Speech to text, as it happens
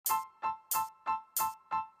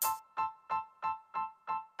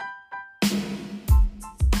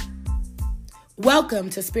Welcome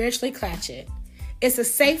to Spiritually Clatchet. It's a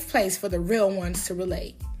safe place for the real ones to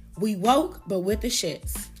relate. We woke, but with the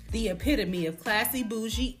shits. The epitome of classy,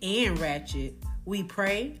 bougie, and ratchet. We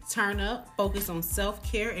pray, turn up, focus on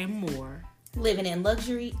self-care, and more. Living in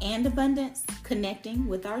luxury and abundance, connecting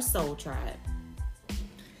with our soul tribe.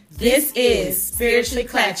 This is Spiritually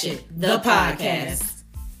Clatchet, the podcast.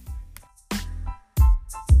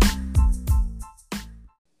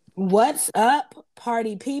 What's up,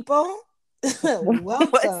 party people?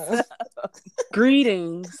 Welcome.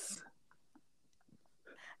 Greetings.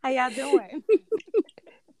 How y'all doing?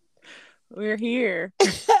 We're here.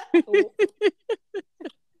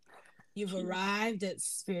 You've arrived at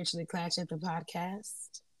Spiritually Clatchet, the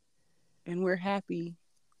podcast. And we're happy.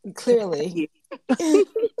 Clearly. And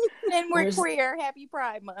we're queer. Happy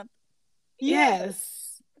Pride Month.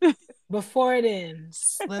 Yes. Before it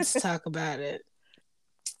ends, let's talk about it.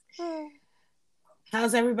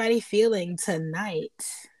 How's everybody feeling tonight?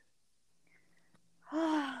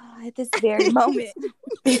 At this very moment.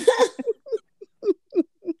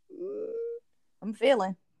 I'm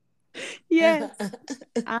feeling. Yes.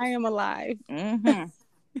 I am alive.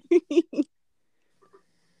 Mm-hmm.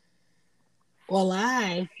 Well,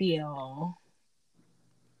 I feel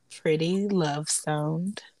pretty love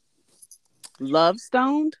stoned. Love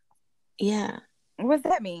stoned? Yeah. What's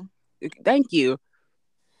that mean? Thank you.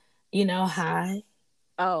 You know, high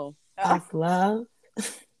Oh. off love.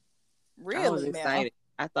 Really? I was excited.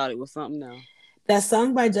 I thought it was something else. That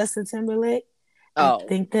song by Justin Timberlake. Oh. I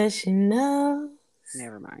think that she knows.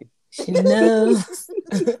 Never mind. She knows.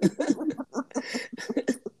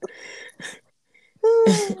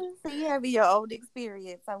 So you having your own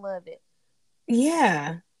experience. I love it.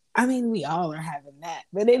 Yeah. I mean, we all are having that.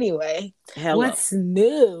 But anyway, Hello. what's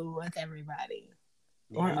new with everybody?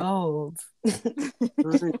 Or Yeah. old?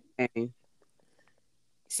 Okay.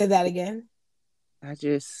 Say that again.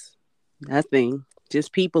 Nothing.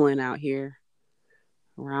 Just peopling out here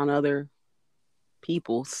around other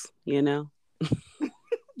peoples, you know?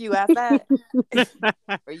 You outside?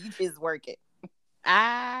 Or you just working?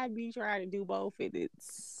 I be trying to do both and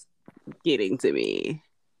it's getting to me.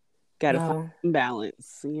 Gotta find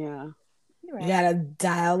balance. Yeah. Right. You gotta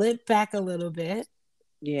dial it back a little bit.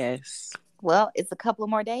 Yes. Well, it's a couple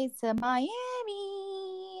more days to Miami.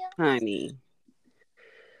 Honey.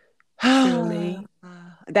 Truly.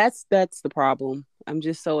 That's the problem. I'm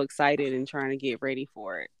just so excited and trying to get ready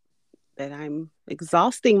for it that I'm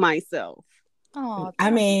exhausting myself. Oh, I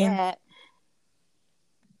mean,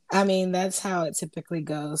 that's how it typically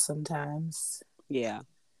goes sometimes. Yeah.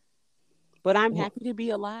 But I'm happy to be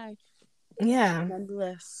alive. Yeah.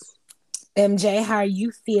 Nonetheless. MJ, how are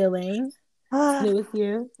you feeling? What's new with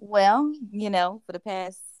you? Well, for the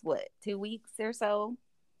past 2 weeks or so,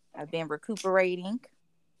 I've been recuperating.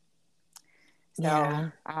 So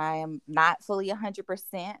Yeah. I'm not fully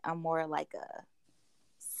 100%. I'm more like a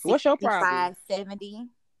What's your problem? 70.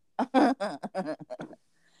 So a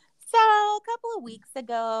couple of weeks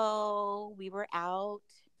ago, we were out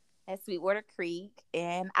at Sweetwater Creek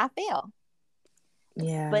and I fell.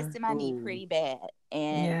 Yeah. Busted my knee pretty bad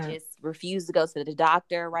and just refused to go to the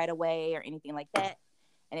doctor right away or anything like that.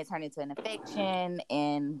 And it turned into an infection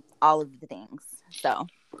and all of the things. So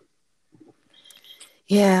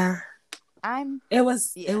yeah. It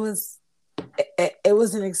was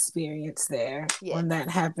an experience there when that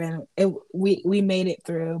happened. We made it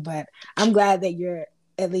through, but I'm glad that you're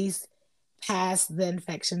at least past the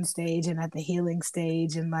infection stage and at the healing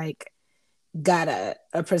stage and like got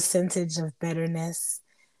a percentage of betterness.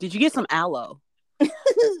 Did you get some aloe?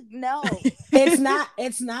 No.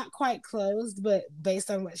 It's not quite closed, but based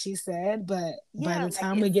on what she said, but by the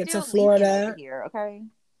time we get to Florida here, okay.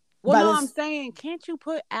 Well, no, I'm saying, can't you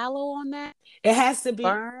put aloe on that? It has to be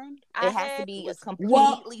burned. It has to be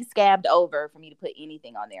completely scabbed over for me to put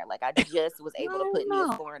anything on there. Like I just was able to put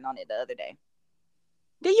Neosporin on it the other day.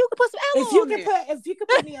 Then you can put some aloe if you could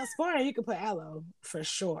put Neosporin, you could put aloe for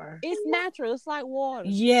sure. It's natural. It's like water.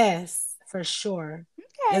 Yes, for sure.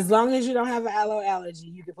 Okay. As long as you don't have an aloe allergy,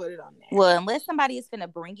 you can put it on there. Well, unless somebody is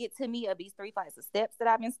finna bring it to me of these 3 flights of steps that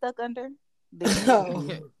I've been stuck under.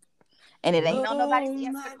 And it ain't on nobody's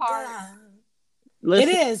answer card. It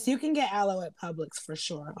is. You can get aloe at Publix for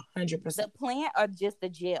sure. 100%. The plant or just the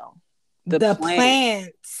gel? The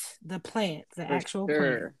plant. The actual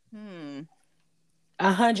sure. plant.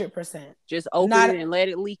 100%. Just open it and let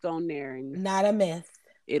it leak on there. And not a myth.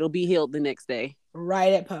 It'll be healed the next day.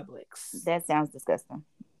 Right at Publix. That sounds disgusting.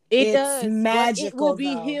 It does. Magical. It will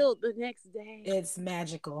be healed the next day. It's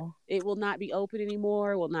magical. It will not be open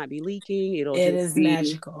anymore. It will not be leaking. It is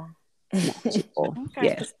magical. Magical. Okay.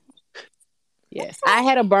 Yes. Yes, I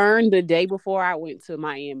had a burn the day before I went to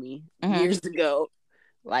Miami years ago,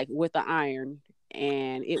 like with the iron,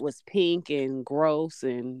 and it was pink and gross.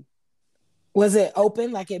 And was it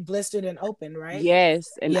open? Like it blistered and open, right?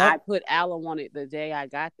 Yes, and I put aloe on it the day I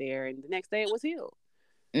got there, and the next day it was healed.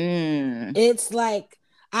 It's like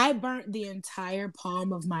I burnt the entire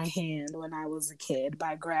palm of my hand when I was a kid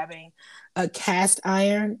by grabbing a cast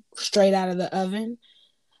iron straight out of the oven.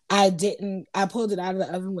 I pulled it out of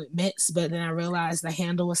the oven with mitts, but then I realized the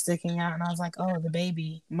handle was sticking out and I was like, oh, the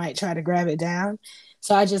baby might try to grab it down.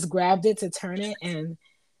 So I just grabbed it to turn it and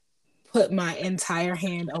put my entire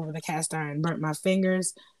hand over the cast iron, burnt my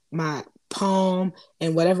fingers, my palm,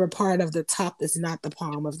 and whatever part of the top is not the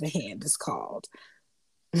palm of the hand is called.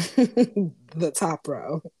 The top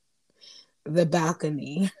row, the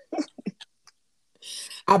balcony.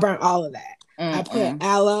 I burnt all of that. I put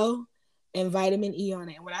aloe and vitamin E on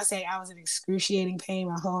it. And when I say I was in excruciating pain,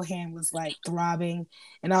 my whole hand was like throbbing,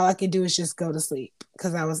 and all I could do is just go to sleep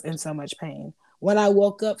because I was in so much pain. When I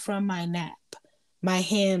woke up from my nap, my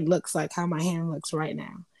hand looks like how my hand looks right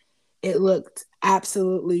now. It looked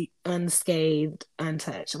absolutely unscathed,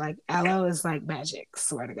 untouched. Like aloe is like magic,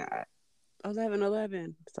 swear to God.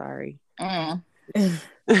 11/11. Sorry. Okay.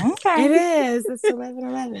 It is. It's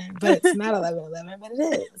 11/11, but it's not 11/11, but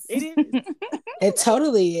it is. It is. It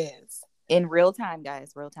totally is. In real time,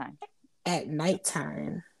 guys. Real time. At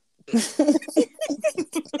nighttime.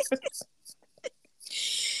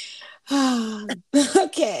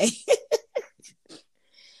 Okay.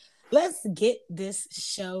 Let's get this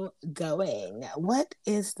show going. What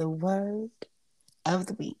is the word of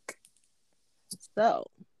the week? So,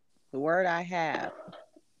 the word I have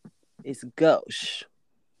is gauche.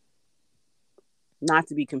 Not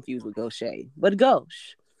to be confused with gauche, but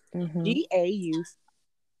gauche. G-A-U.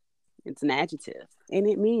 It's an adjective, and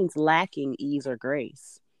it means lacking ease or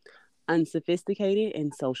grace, unsophisticated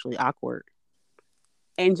and socially awkward.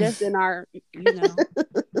 And just in our,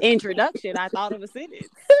 introduction, I thought of a sentence.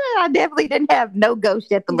 I definitely didn't have no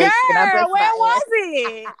ghost at the list. Girl, where was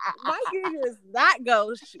it? My goodness, not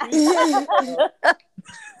ghost. It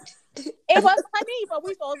was funny, but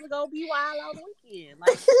we supposed to go be wild on the weekend.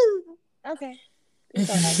 Like, okay. It's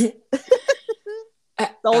all right.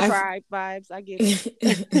 Soul Tribe vibes. I get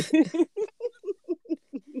it.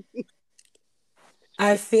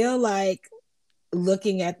 I feel like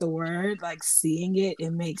looking at the word, like seeing it, it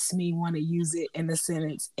makes me want to use it in a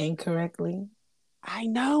sentence incorrectly. I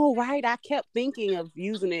know, right? I kept thinking of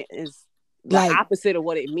using it as the opposite of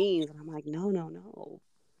what it means. And I'm like, no.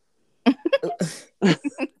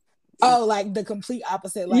 Oh, like the complete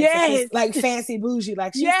opposite. Like, yes. Like fancy bougie.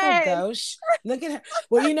 Like she's so gauche. Look at her.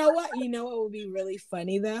 Well, you know what? You know what would be really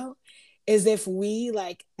funny though? Is if we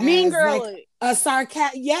like mean girl like a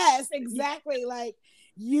sarcastic. Yes, exactly. Like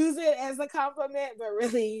use it as a compliment, but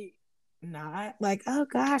really not. Like, oh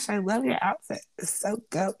gosh, I love your outfit. It's so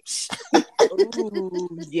gauche.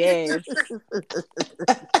 Ooh, yes.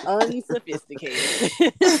 Unsophisticated.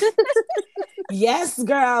 Yes,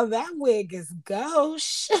 girl, that wig is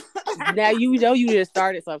gauche. Now you know you just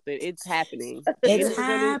started something. It's happening. It's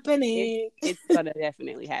happening. It's gonna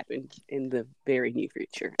definitely happen in the very near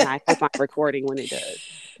future. And I hope I'm recording when it does.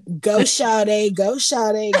 Go shawty, go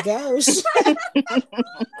shawty, gauche.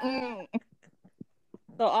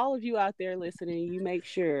 So all of you out there listening, you make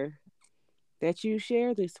sure that you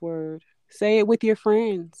share this word. Say it with your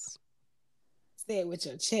friends. Say it with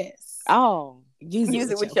your chest. Oh. Use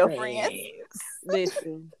it with your friends.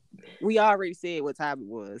 Listen, we already said what time it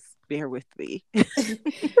was. Bear with me.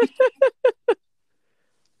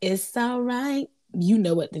 It's all right. You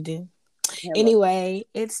know what to do. Hello. Anyway,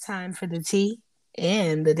 it's time for the tea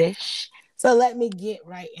in the dish. So let me get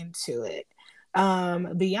right into it.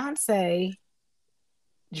 Beyonce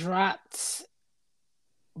dropped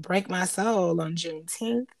Break My Soul on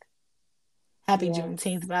Juneteenth. Happy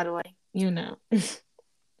Juneteenth, by the way. You know.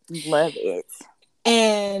 Love it.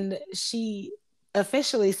 And she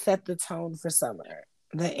officially set the tone for summer.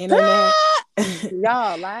 The internet.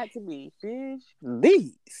 Y'all lied to me, bitch.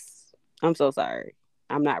 Please. I'm so sorry.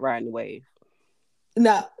 I'm not riding the wave.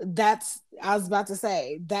 No, I was about to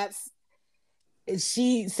say,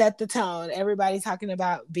 she set the tone. Everybody talking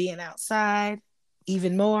about being outside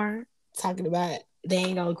even more. Talking about they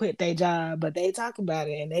ain't gonna quit their job, but they talk about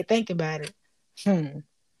it and they think about it.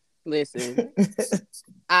 Listen,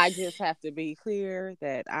 I just have to be clear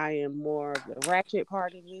that I am more of the ratchet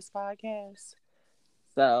part of this podcast.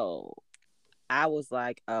 So I was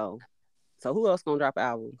like, oh, so who else gonna drop an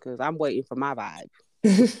album? Because I'm waiting for my vibe.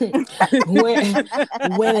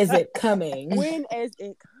 when is it coming? When is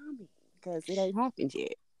it coming? Because it ain't happened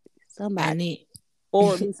yet. Somebody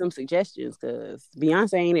or me some suggestions, because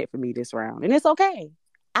Beyonce ain't it for me this round, and it's okay.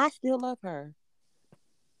 I still love her.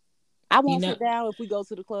 I won't sit down if we go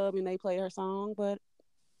to the club and they play her song, but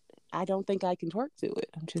I don't think I can twerk to it.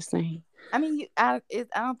 I'm just saying. I mean, I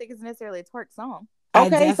don't think it's necessarily a twerk song.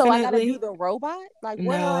 Okay, so I gotta do the robot? Like,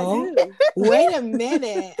 what do I do? Wait a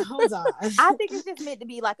minute. Hold on. I think it's just meant to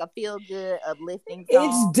be like a feel-good, uplifting song.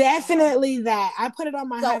 It's definitely that. I put it on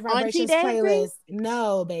my High Vibrations playlist.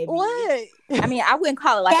 No, baby. What? I mean, I wouldn't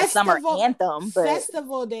call it like a summer anthem, but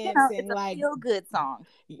festival dancing, it's a feel-good song.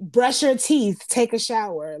 Brush your teeth, take a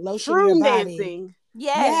shower, lotion your body. Dancing.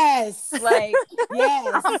 Yes. Like,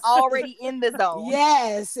 yes. I'm already in the zone.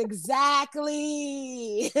 Yes,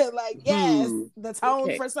 exactly. Like, yes, the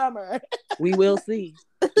tone for summer. We will see.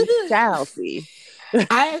 We shall see.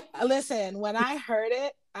 Listen, when I heard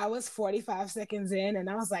it, I was 45 seconds in and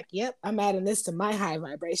I was like, yep, I'm adding this to my High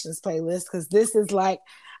Vibrations playlist, because this is like,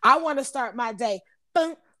 I want to start my day.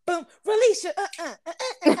 Boom, boom, release your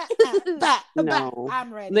no.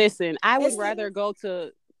 I'm ready. Listen, I would rather go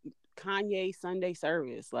to Kanye Sunday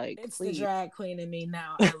service. Like, it's please. The drag queen in me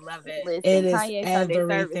now. I love it. Listen, it is Kanye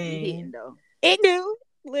everything. It do.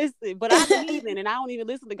 Listen, but I'm a heathen and I don't even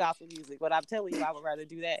listen to gospel music. But I'm telling you, I would rather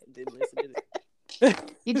do that than listen to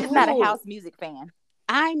it. You're just not a house music fan.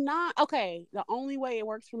 I'm not. Okay, the only way it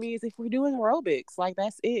works for me is if we're doing aerobics. Like,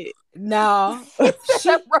 that's it. No,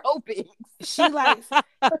 aerobics.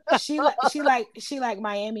 She like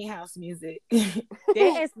Miami house music.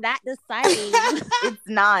 That's not the same. It's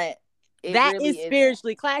not. That really is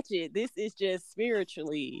spiritually clatched. This is just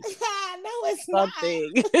spiritually. No, it's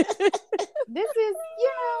something. This is,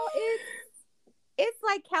 it's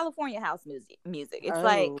like California house music. It's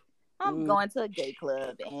like, I'm going to a gay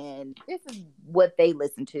club and this is what they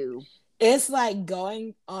listen to. It's like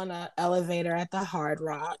going on an elevator at the Hard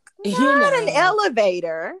Rock. Not an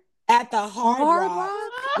elevator. At the Hard Rock.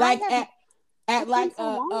 Like at like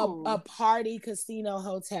a party casino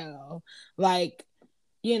hotel. Like,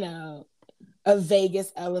 a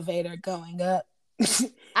Vegas elevator going up.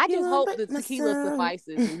 I just hope the tequila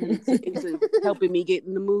suffices into helping me get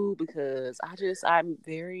in the mood, because I'm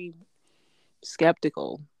very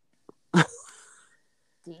skeptical.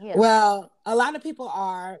 Yeah. Well, a lot of people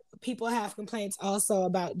are. People have complaints also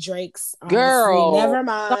about Drake's. Girl, never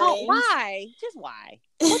mind. Why? Just why?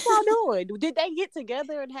 What y'all doing? Did they get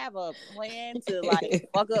together and have a plan to like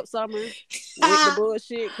fuck up summer with the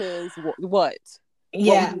bullshit? Because what?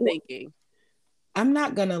 Yeah. What were you thinking? I'm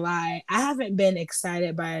not gonna lie. I haven't been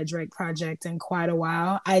excited by a Drake project in quite a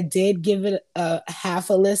while. I did give it a half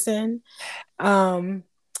a listen. I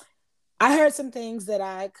heard some things that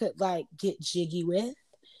I could like get jiggy with.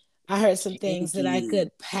 I heard some things that I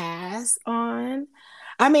could pass on.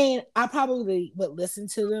 I mean, I probably would listen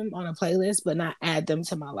to them on a playlist, but not add them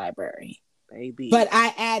to my library. Baby. But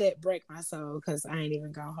I added Break My Soul because I ain't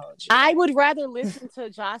even gonna hold you. I would rather listen to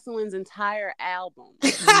Jocelyn's entire album.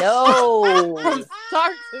 No.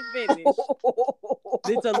 Start to finish.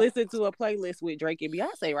 Than to listen to a playlist with Drake and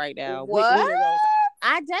Beyonce right now. What?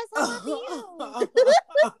 I just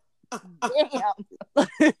Damn.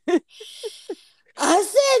 I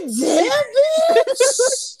said, damn,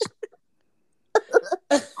 bitch.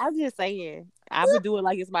 I'm just saying. I would do it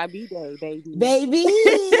like it's my B-day, baby. Baby.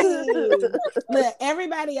 Look,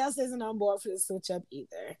 everybody else isn't on board for the switch up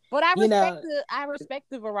either. But I respect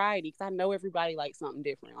the variety, because I know everybody likes something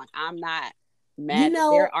different. Like, I'm not mad at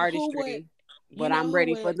their artistry, but I'm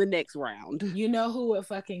ready for the next round. You know who would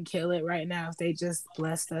fucking kill it right now if they just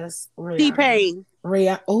blessed us? T-Pain.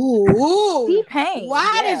 Ooh. T-Pain.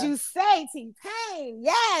 Why did you say T-Pain?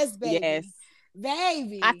 Yes, baby. Yes.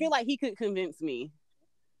 Baby. I feel like he could convince me.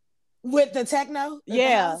 With the techno?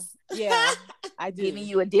 Yeah. I do. Giving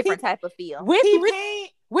you a different type of feel. With T-Pain,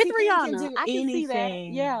 Rihanna. I can see that.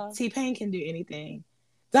 Yeah. T-Pain can do anything.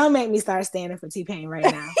 Don't make me start standing for T-Pain right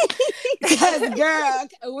now. Because, girl,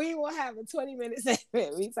 we will have a 20-minute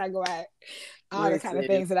segment. We talk about all the kind of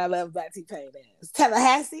things that I love about T-Pain is.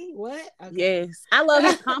 Tallahassee? What? Okay. Yes. I love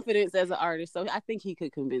his confidence as an artist, so I think he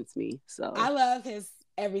could convince me. So I love his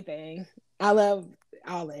everything. I love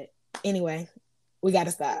all it. Anyway, we got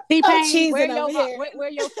to stop. T-Pain, where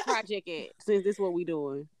your project at? Since this is what we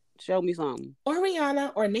doing. Show me something. Or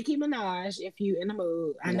Rihanna or Nicki Minaj if you in the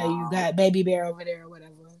mood. I know you got Baby Bear over there or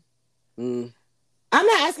whatever. I'm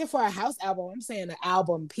not asking for a house album. I'm saying an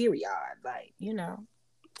album, period. Like,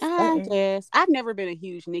 I guess. I've never been a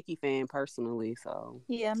huge Nicki fan personally, so.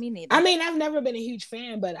 Yeah, me neither. I mean, I've never been a huge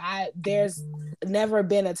fan, but there's never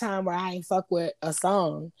been a time where I ain't fuck with a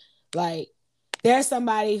song. Like, there's a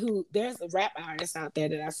rap artist out there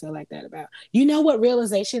that I feel like that about. You know what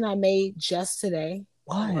realization I made just today?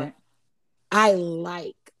 What? I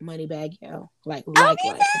like Moneybagg Yo. Like.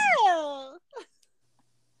 Because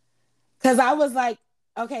I was like,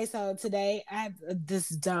 okay, so today I had this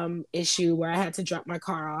dumb issue where I had to drop my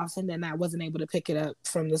car off and then I wasn't able to pick it up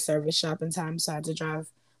from the service shop in time. So I had to drive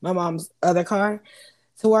my mom's other car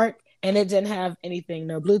to work. And it didn't have anything,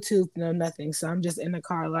 no Bluetooth, no nothing. So I'm just in the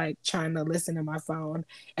car, like, trying to listen to my phone.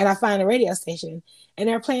 And I find a radio station. And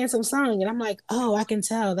they're playing some song. And I'm like, oh, I can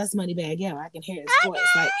tell that's Moneybagg Yo. I can hear his voice.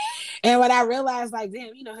 Like, and when I realized, like,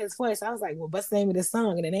 damn, his voice, I was like, well, what's the name of this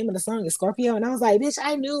song? And the name of the song is Scorpio. And I was like, bitch,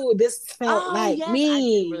 I knew this felt like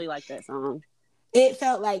me. I really like that song. It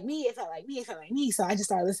felt like me. It felt like me. It felt like me. So I just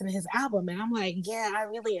started listening to his album. And I'm like, yeah, I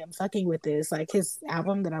really am fucking with this. Like, his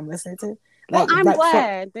album that I'm listening to. Well, I'm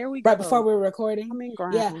glad. There we go. Right before we're recording. I'm in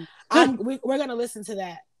ground. Yeah, we're gonna listen to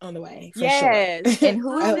that on the way. For yes. Sure. And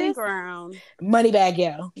who is in ground? Moneybagg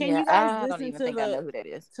Yo. Can you guys listen I don't even think I know who that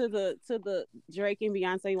is. To the Drake and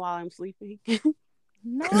Beyonce while I'm sleeping?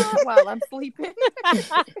 Not while I'm sleeping.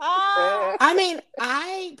 I mean,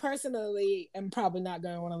 I personally am probably not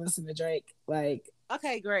gonna want to listen to Drake. Like,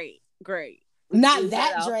 okay, great. Not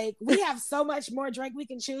that Drake. We have so much more Drake we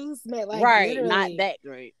can choose, man. Like, right, literally, not that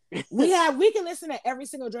Drake. we can listen to every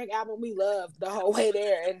single Drake album we love the whole way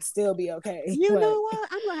there and still be okay. You know what?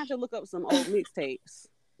 I'm gonna have to look up some old mixtapes,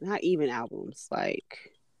 not even albums.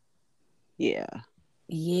 Like, yeah.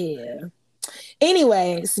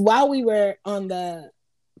 Anyways, while we were on the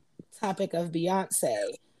topic of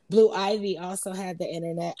Beyonce, Blue Ivy also had the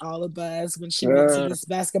internet all abuzz when she went to this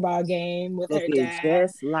basketball game with her dad.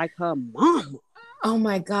 Just like her mom. Oh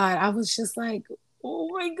my God. I was just like, oh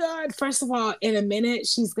my God. First of all, in a minute,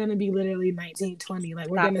 she's going to be literally 19, 20. Like,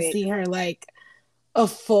 we're going to see her like a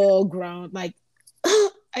full grown, like,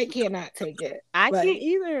 I cannot take it. I can't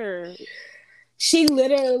either. She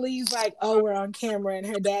literally is like, oh, we're on camera, and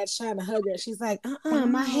her dad's trying to hug her. She's like,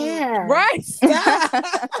 my hair. Right. Stop.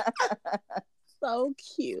 So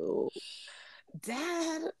cute.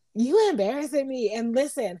 Dad, you embarrassing me. And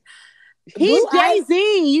listen, he's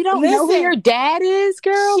Jay-Z. You don't know who your dad is,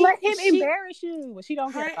 girl. Let him embarrass you. Well, she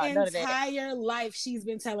don't care about none of that. Her entire life, she's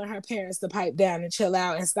been telling her parents to pipe down and chill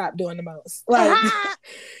out and stop doing the most. Like,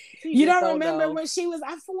 you don't remember when she was?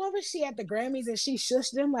 What was she at the Grammys and she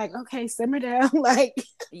shushed them? Like, okay, simmer down. Like,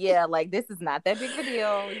 yeah, like this is not that big of a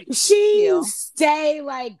deal. Stay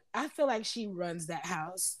like. I feel like she runs that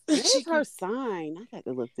house. What's her sign? I got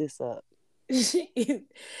to look this up. She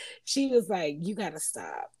was like, you gotta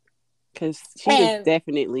stop. Because she is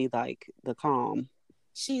definitely like the calm.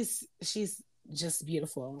 She's just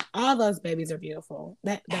beautiful. All those babies are beautiful.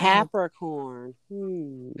 That Capricorn.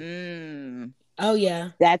 Oh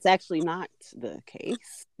yeah. That's actually not the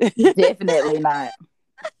case. Definitely not.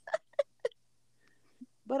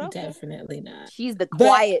 But okay. Definitely not. She's the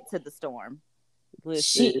quiet to the storm.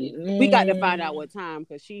 Listen, we got to find out what time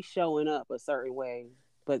because she's showing up a certain way.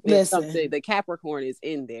 But there's something, the Capricorn is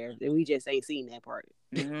in there, and we just ain't seen that part.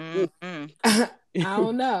 I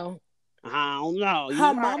don't know.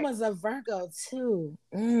 Her mama's a Virgo too.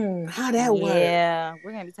 How that work? Yeah,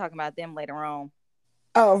 we're gonna be talking about them later on.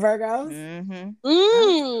 Oh, Virgos?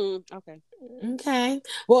 Okay.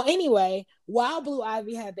 Well, anyway, while Blue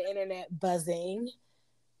Ivy had the internet buzzing,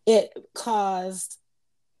 it caused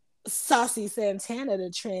Saucy Santana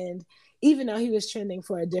to trend, even though he was trending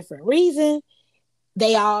for a different reason.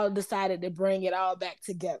 They all decided to bring it all back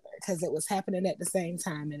together because it was happening at the same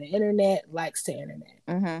time, and the internet likes the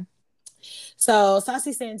internet. So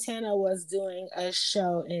Saucy Santana was doing a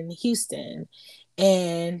show in Houston,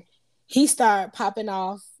 and he started popping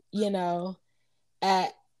off,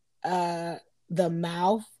 at the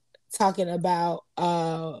mouth, talking about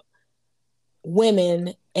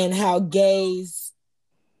women and how gays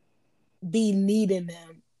be needing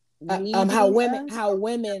them. How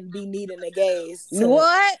women be needing the gays to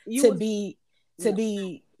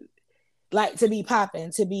be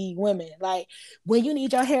popping, to be women. Like, when you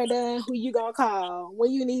need your hair done, who you gonna call?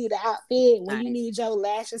 When you need the outfit, when you need your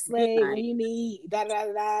lashes slayed, when you need like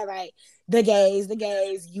the gays,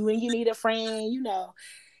 you need a friend,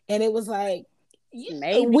 And it was like,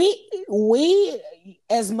 maybe we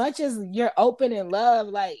as much as you're open in love,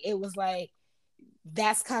 like, it was like,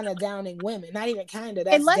 that's kind of downing women. Not even kind of.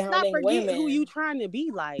 That's and let's downing not forget women. Who you trying to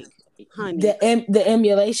be like, honey. The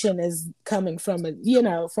emulation is coming from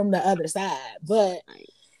from the other side. But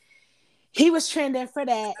he was trending for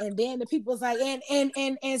that, and then the people was like, and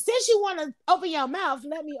since you want to open your mouth,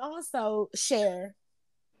 let me also share.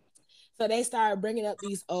 So they started bringing up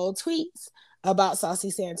these old tweets about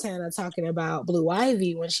Saucy Santana talking about Blue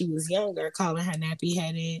Ivy when she was younger, calling her nappy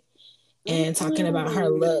headed. And talking about her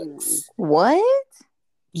looks. What?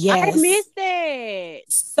 Yes. I missed that. said.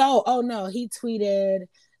 So, oh no, he tweeted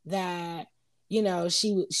that, you know,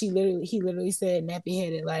 he literally said nappy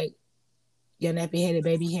headed, like your nappy headed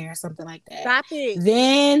baby hair, something like that. Stop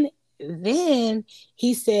it. Then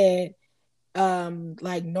he said,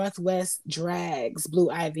 like Northwest drags Blue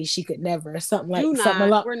Ivy, she could never, something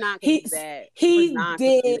along. We're not gonna do that. He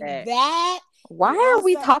did that. Why are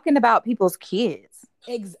we talking about people's kids?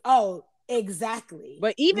 Exactly.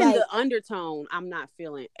 But even the undertone, I'm not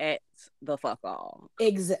feeling at the fuck all.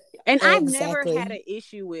 And I've never had an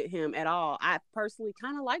issue with him at all. I personally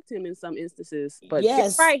kind of liked him in some instances, but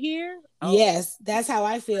this right here, yes, that's how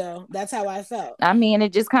I feel. That's how I felt. I mean,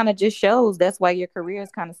 it just kind of just shows that's why your career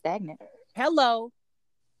is kind of stagnant. Hello.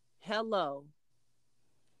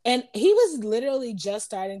 And he was literally just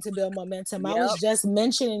starting to build momentum. Yep. I was just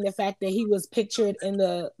mentioning the fact that he was pictured in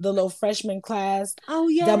the little freshman class,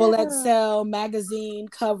 Double XL magazine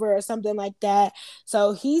cover or something like that.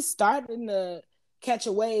 So he's starting to catch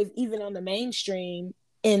a wave even on the mainstream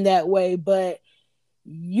in that way. But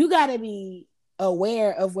you got to be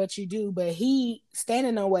aware of what you do. But he,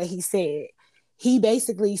 standing on what he said, he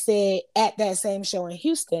basically said at that same show in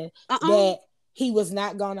Houston that he was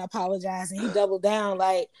not going to apologize, and he doubled down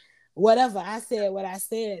like, whatever, I said what I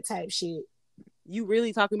said type shit. You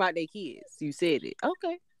really talking about their kids? You said it.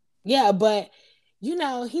 Okay. Yeah, but you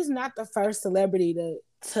know, he's not the first celebrity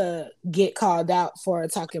to get called out for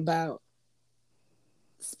talking about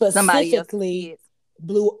specifically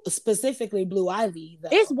Blue Ivy, though.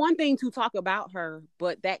 It's one thing to talk about her,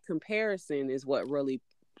 but that comparison is what really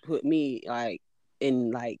put me like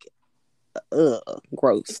in like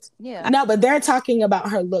gross. Yeah. No, but they're talking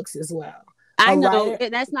about her looks as well. I know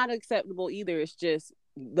that's not acceptable either. It's just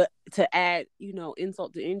to add, you know,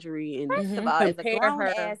 insult to injury and first of all, as a grown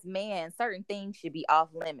ass man, certain things should be off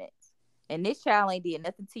limits. And this child ain't did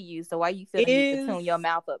nothing to you, so why you feel the need to tune your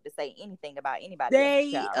mouth up to say anything about anybody?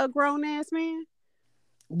 They a grown ass man.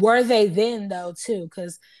 Were they then though too?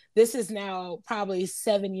 Because this is now probably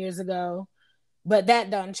 7 years ago, but that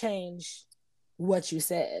don't change what you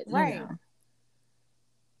said, right? You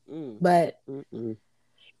know? But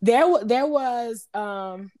there was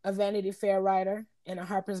a Vanity Fair writer and a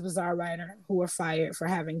Harper's Bazaar writer who were fired for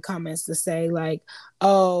having comments to say like,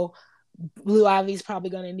 "Oh, Blue Ivy's probably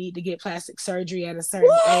going to need to get plastic surgery at a certain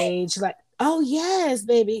age." Like, oh yes,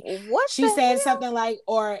 baby. What she said something like,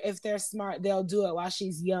 or if they're smart, they'll do it while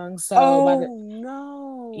she's young. So,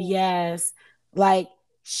 no, yes, like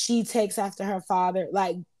she takes after her father,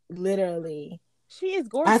 like literally. She is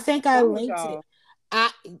gorgeous. I think I linked it.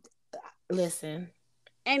 Listen.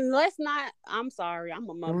 And let's not, I'm sorry, I'm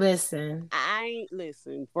a mother. Listen. I ain't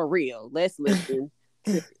listen for real. Let's listen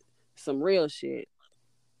to some real shit.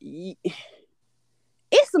 It's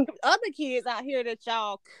some other kids out here that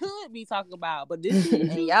y'all could be talking about, but this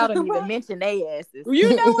and y'all don't even mention their asses.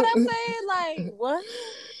 You know what I'm saying? Like, what?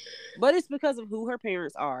 But it's because of who her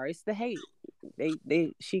parents are. It's the hate.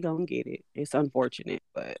 She gonna get it. It's unfortunate,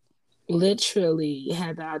 but literally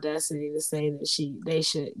had the audacity to say that they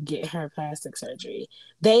should get her plastic surgery.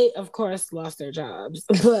 They, of course, lost their jobs,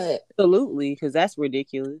 but absolutely, because that's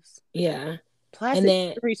ridiculous. Yeah,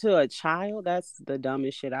 plastic surgery to a child, that's the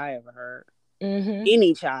dumbest shit I ever heard.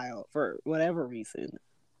 Any child, for whatever reason,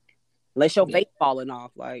 unless your face falling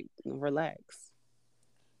off, like, relax.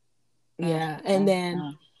 Yeah, and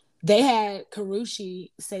then they had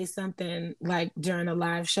Karrueche say something like during a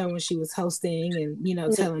live show when she was hosting and, you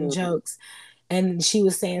know, telling jokes. And she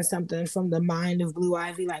was saying something from the mind of Blue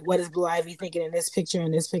Ivy, like, what is Blue Ivy thinking in this picture,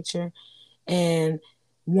 And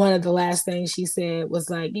one of the last things she said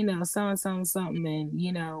was like, you know, something, and,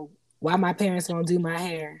 you know, why my parents won't do my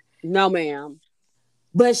hair. No, ma'am.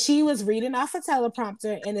 But she was reading off a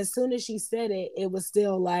teleprompter, and as soon as she said it, it was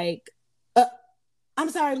still like,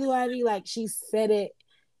 I'm sorry, Blue Ivy. Like, she said it.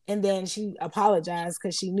 And then she apologized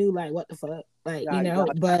because she knew, like, what the fuck, like, you know.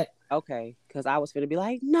 But okay, because I was gonna be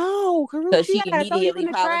like, no, Karrueche, she immediately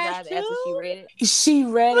apologized after she read it. She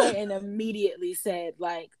read it and immediately said,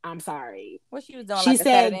 like, I'm sorry. What she was doing, like a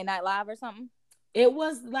Saturday Night Live or something? It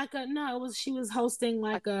was like she was hosting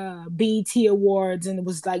like a BET Awards and it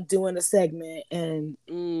was like doing a segment and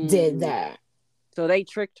did that. So they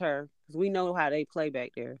tricked her because we know how they play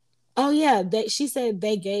back there. Oh yeah, she said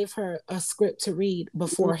they gave her a script to read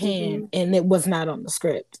beforehand, and it was not on the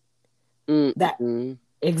script.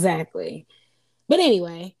 Exactly. But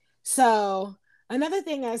anyway, so another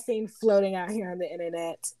thing I've seen floating out here on the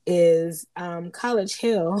internet is College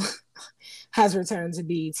Hill has returned to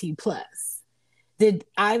BET Plus. Did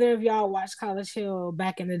either of y'all watch College Hill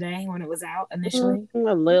back in the day when it was out initially?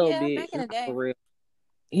 A little bit. Back in the day. For real.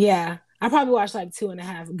 Yeah, I probably watched like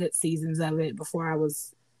 2.5 good seasons of it before I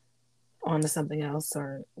was on to something else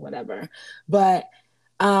or whatever. But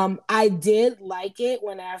I did like it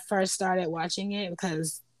when I first started watching it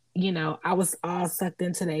because, you know, I was all sucked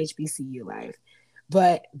into the HBCU life.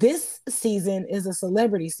 But this season is a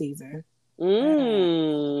celebrity season. So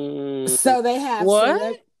they have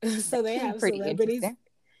what? So they have pretty celebrities. interesting.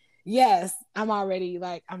 Yes, I'm already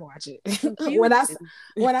like, I'm gonna watch it.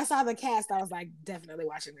 when I saw the cast, I was like, definitely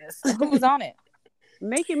watching this. Who's on it?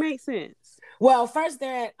 Make it make sense. Well, first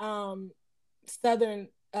they're at Southern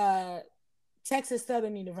Texas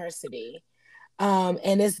Southern University.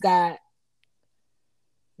 And it's got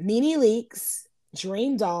Nene Leakes,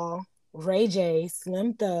 Dream Doll, Ray J,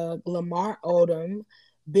 Slim Thug, Lamar Odom,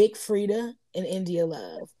 Big Frida, and India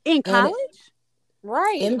Love. In college?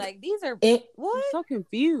 Right. Like these are what? I'm so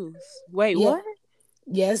confused. Wait, yeah, what?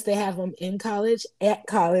 Yes, they have them in college, at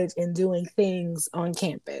college, and doing things on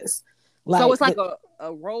campus. Like so it's like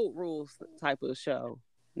a road rules type of show,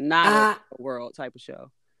 not a world type of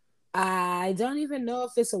show. I don't even know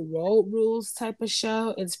if it's a road rules type of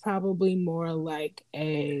show. It's probably more like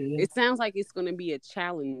a. It sounds like it's going to be a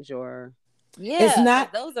challenge or. Yeah, it's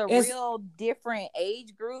not. Those are real different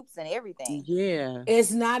age groups and everything. Yeah,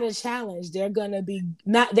 it's not a challenge. They're gonna be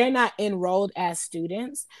not. They're not enrolled as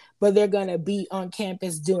students, but they're gonna be on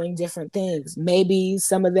campus doing different things. Maybe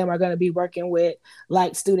some of them are gonna be working with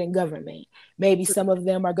like student government. Maybe some of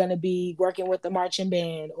them are gonna be working with the marching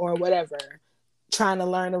band or whatever, trying to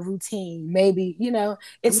learn a routine. Maybe, you know,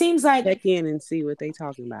 it seems like check in and see what they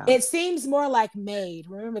talking about. It seems more like Made.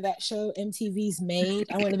 Remember that show, MTV's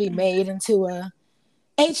Made? I want to be made into a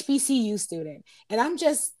HBCU student. And I'm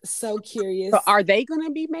just so curious. So are they going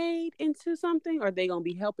to be made into something? Or are they going to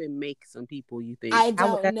be helping make some people, you think? I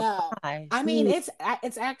don't know. I mean, it's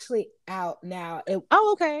actually out now.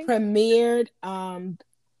 Okay. Premiered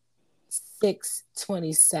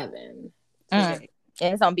 6/27. And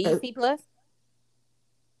it's on BET Plus?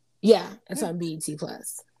 Yeah, it's on BET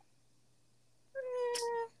Plus.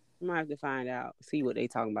 I might have to find out, see what they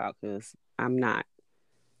talking about, because I'm not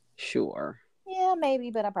sure. Yeah,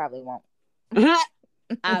 maybe, but I probably won't.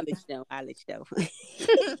 I'll let you know.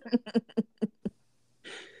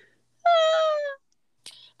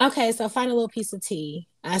 Okay, so final little piece of tea.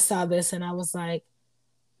 I saw this and I was like,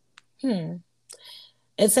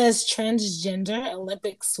 It says transgender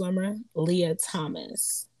Olympic swimmer Leah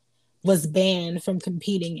Thomas was banned from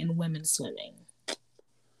competing in women's swimming.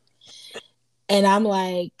 And I'm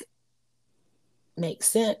like, makes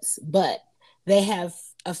sense, but they have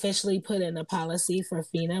officially put in a policy for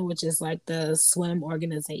FINA, which is like the swim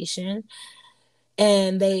organization,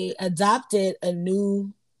 and they adopted a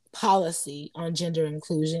new policy on gender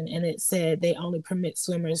inclusion, and it said they only permit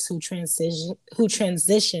swimmers who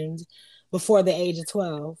transitioned before the age of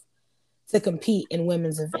 12 to compete in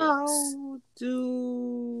women's events. How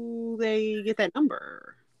do they get that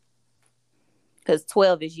number? Because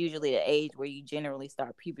 12 is usually the age where you generally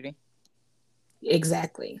start puberty.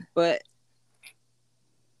 Exactly. But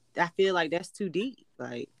I feel like that's too deep.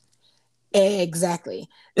 Like, exactly.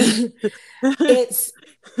 They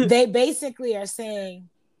basically are saying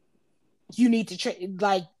you need to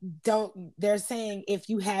they're saying if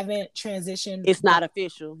you haven't transitioned, it's not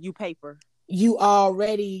official. You paper. You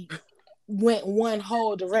already went one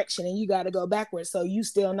whole direction and you got to go backwards. So you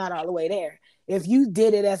still not all the way there. If you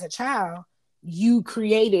did it as a child, you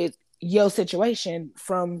created your situation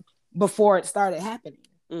from before it started happening.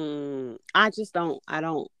 I just don't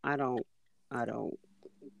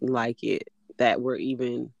like it that we're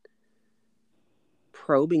even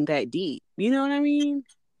probing that deep. You know what I mean?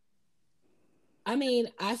 I mean,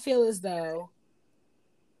 I feel as though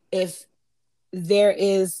if there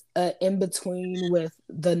is an in-between with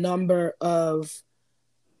the number of,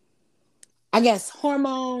 I guess,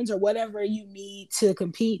 hormones or whatever you need to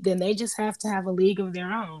compete, then they just have to have a league of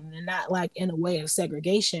their own, and not like in a way of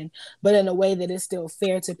segregation, but in a way that is still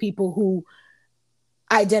fair to people who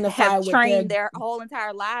identify have with trained their whole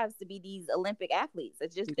entire lives to be these Olympic athletes.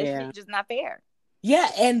 It's just not fair.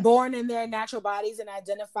 Yeah, and born in their natural bodies and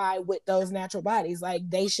identify with those natural bodies. Like,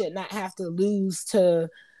 they should not have to lose to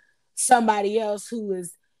somebody else who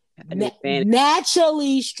is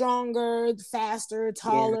naturally stronger, faster,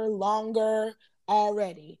 taller, longer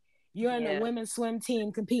already. You're in a women's swim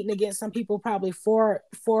team competing against some people probably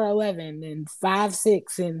 4'11" and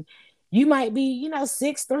 5'6", and you might be,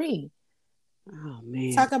 6'3". Oh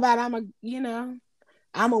man! Talk about I'm a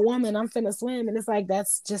woman. I'm finna swim, and it's like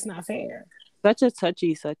that's just not fair. Such a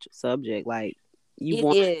touchy subject. Like, you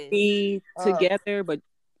want to be together, but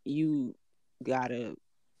you gotta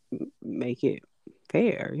make it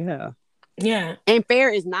fair. Yeah, and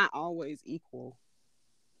fair is not always equal.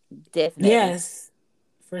 Definitely. Yes,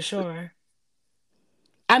 For sure.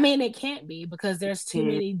 I mean, it can't be because there's too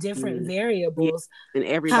many different variables. And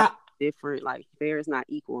everybody's different. Like, fair is not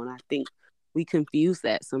equal. And I think we confuse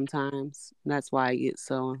that sometimes. That's why I get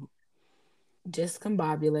so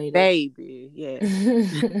discombobulated. Baby, yeah.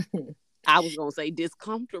 I was going to say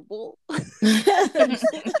discomfortable. Not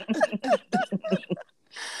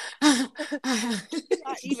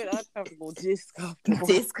even uncomfortable, discomfortable.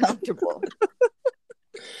 Discomfortable.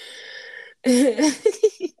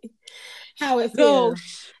 How it feels.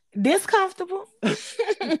 Discomfortable.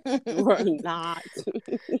 We're not.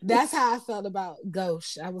 That's how I felt about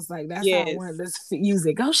Gauche. I was like, that's how I wanted to use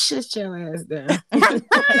it. Go shit your ass down.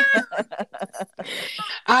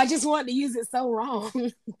 I just wanted to use it so wrong.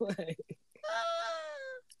 Like,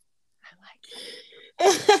 I like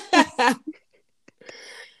it.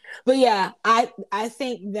 But yeah, I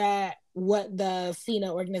think that what the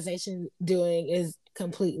FINA organization doing is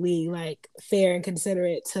completely like fair and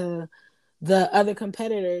considerate to the other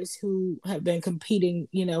competitors who have been competing,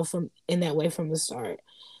 you know, from in that way from the start.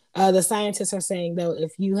 The scientists are saying, though,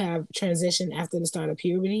 if you have transition after the start of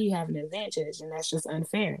puberty, you have an advantage, and that's just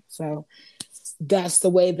unfair. So that's the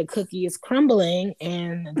way the cookie is crumbling,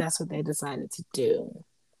 and that's what they decided to do.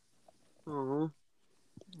 Aww.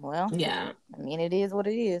 Well, yeah. I mean, it is what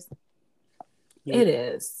it is. It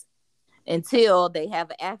is. Until they have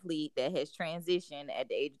an athlete that has transitioned at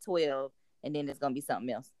the age of 12, and then it's going to be something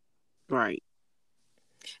else. Right.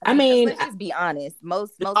 I mean, let's just be honest.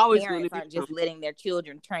 Most parents aren't just letting their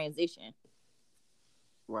children transition.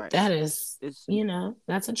 Right. That is, you know,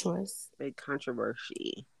 that's a choice. Big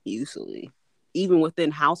controversy, usually. Even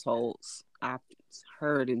within households, I've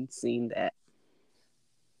heard and seen that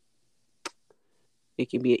it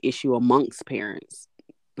can be an issue amongst parents.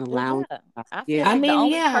 Allowing, I feel like the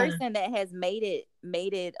only person that has made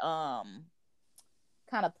it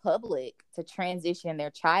kind of public to transition their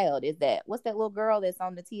child is what's that little girl that's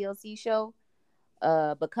on the TLC show,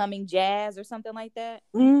 Becoming Jazz or something like that.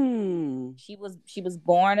 She was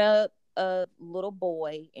born a little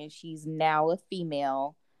boy and she's now a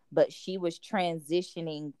female, but she was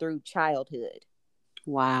transitioning through childhood.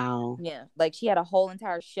 Wow. Yeah, like she had a whole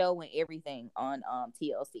entire show and everything on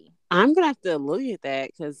TLC. I'm gonna have to look at that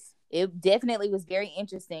because it definitely was very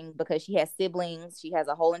interesting because she has siblings. She has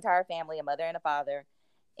a whole entire family, a mother and a father.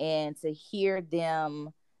 And to hear them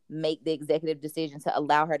make the executive decision to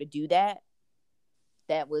allow her to do that,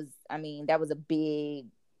 that was a big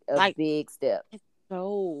step. It's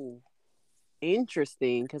so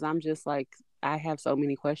interesting because I'm just like, I have so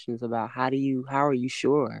many questions about how are you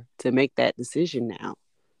sure to make that decision now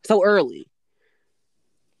so early?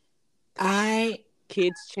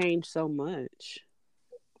 Kids change so much.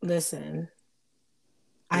 Listen,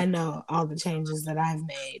 I know all the changes that I've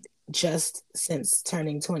made just since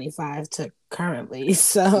turning 25 to currently.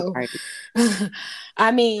 So, right.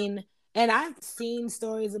 I mean, and I've seen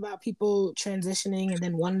stories about people transitioning and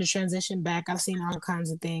then wanting to transition back. I've seen all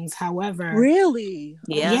kinds of things. However, really?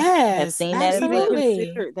 Yeah. Yes,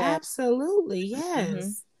 absolutely. Absolutely. Yes. Mm-hmm.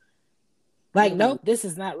 Like, nope, this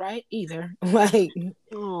is not right either. Like,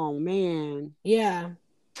 oh man. Yeah.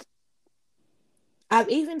 I've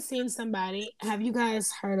even seen somebody. Have you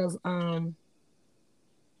guys heard of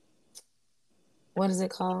what is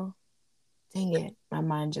it called? Dang it. My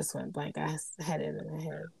mind just went blank. I had it in my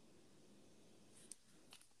head.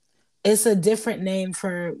 It's a different name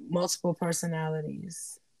for multiple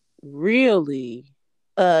personalities. Really?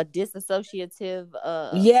 Dissociative.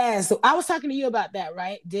 Yeah, so I was talking to you about that,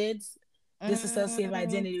 right? Dissociative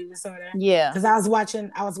identity disorder. Yeah. Because I was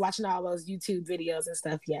watching all those YouTube videos and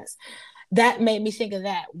stuff. Yes. That made me think of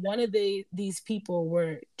that. One of these people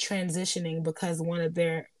were transitioning because one of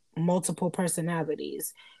their multiple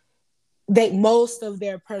personalities, most of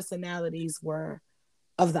their personalities were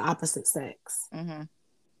of the opposite sex. Mm-hmm.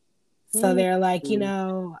 So they're like, you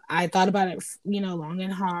know, I thought about it, you know, long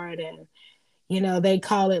and hard, and you know, they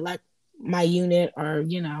call it like my unit, or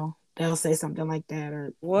you know, they'll say something like that,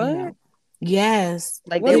 or what? You know, yes,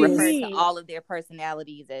 like they refer to all of their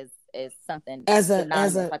personalities as something as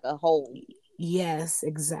like a whole. Yes,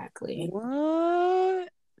 exactly. What?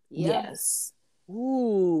 Yeah. Yes.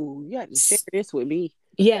 Ooh, you have to share this with me.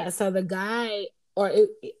 Yeah. So the guy,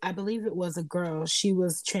 I believe it was a girl. She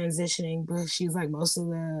was transitioning, but she's like, most of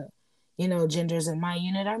the, you know, genders in my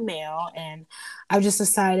unit are male, and I've just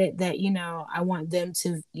decided that, you know, I want them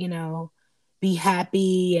to, you know, be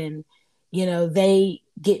happy, and you know, they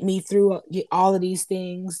get me through all of these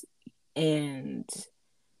things, and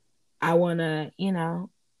I want to, you know,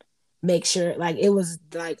 make sure, like, it was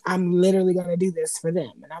like, I'm literally going to do this for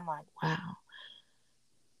them. And I'm like, wow.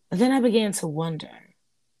 And then I began to wonder,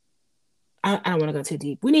 I don't want to go too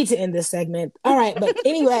deep. We need to end this segment. All right, but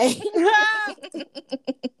anyway,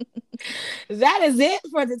 that is it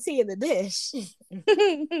for the tea in the dish.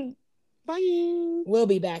 Bye. We'll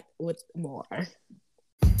be back with more.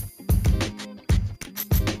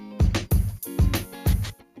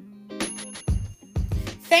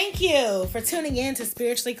 Thank you for tuning in to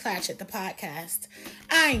Spiritually Clatchet, the podcast.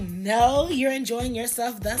 I know you're enjoying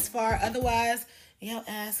yourself thus far. Otherwise, your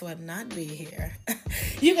ass would not be here.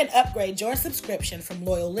 You can upgrade your subscription from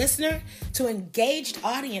loyal listener to engaged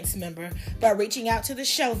audience member by reaching out to the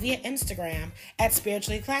show via Instagram at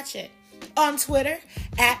Spiritually Clatchet, on Twitter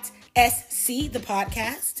at SC the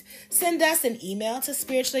podcast. Send us an email to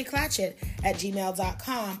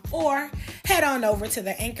spirituallyclatchet@gmail.com or head on over to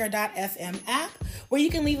the anchor.fm app where you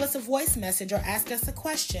can leave us a voice message or ask us a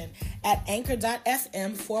question at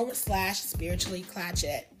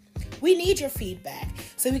anchor.fm/spirituallyclatchet. We need your feedback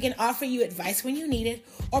so we can offer you advice when you need it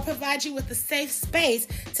or provide you with a safe space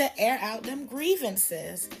to air out them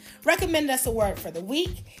grievances. Recommend us a word for the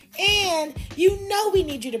week, and you know we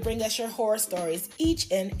need you to bring us your horror stories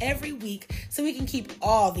each and every week so we can keep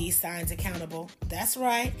all these signs accountable. That's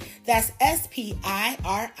right. That's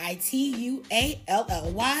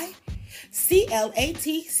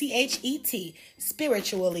SPIRITUALLYCLATCHET,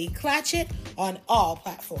 Spiritually Clatchet, on all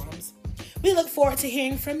platforms. We look forward to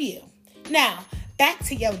hearing from you. Now, back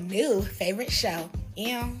to your new favorite show.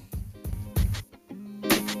 Ew.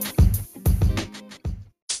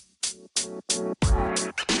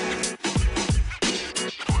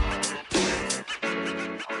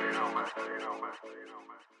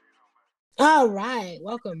 All right,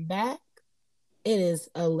 welcome back. It is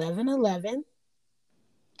 11:11.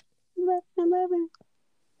 11.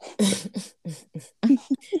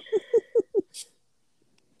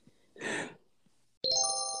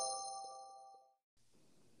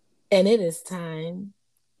 And it is time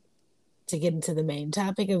to get into the main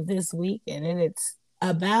topic of this week, and it's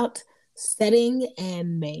about setting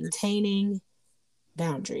and maintaining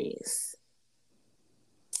boundaries.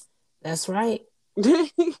 That's right.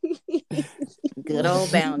 Good old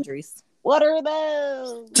boundaries. What are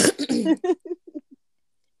those?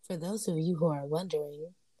 For those of you who are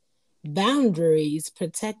wondering, boundaries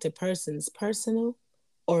protect a person's personal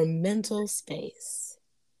or mental space.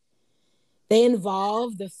 They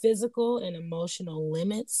involve the physical and emotional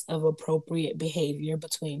limits of appropriate behavior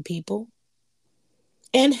between people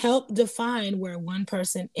and help define where one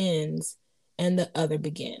person ends and the other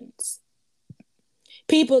begins.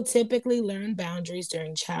 People typically learn boundaries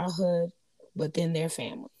during childhood within their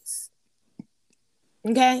families.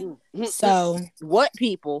 Okay? So what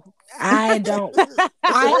people? I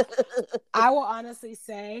will honestly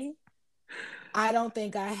say I don't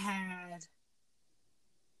think I had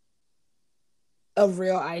a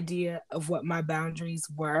real idea of what my boundaries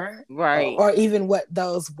were, right, or even what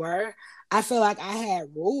those were. I feel like I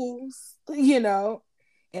had rules, and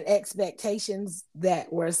expectations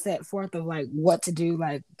that were set forth of like what to do.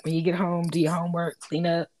 Like when you get home, do your homework, clean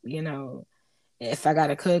up, if I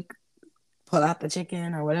gotta cook, pull out the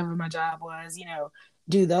chicken or whatever my job was,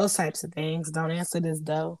 do those types of things. Don't answer this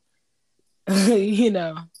though,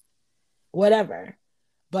 whatever.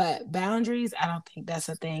 But boundaries, I don't think that's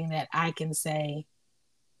a thing that I can say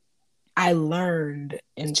I learned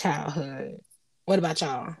in childhood. What about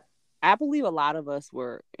y'all? I believe a lot of us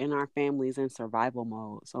were in our families in survival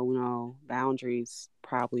mode. So, boundaries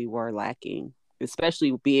probably were lacking,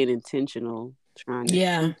 especially being intentional, trying to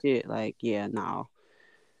teach it. Like, no,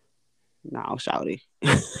 shawty.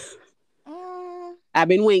 I've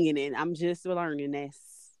been winging it. I'm just learning this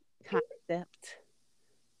concept.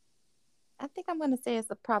 I think I'm going to say it's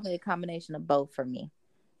probably a combination of both for me.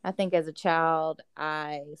 I think as a child,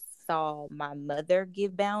 I saw my mother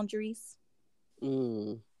give boundaries.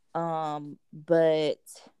 But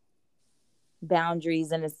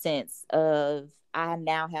boundaries in a sense of I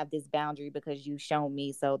now have this boundary because you've shown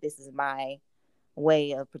me, so this is my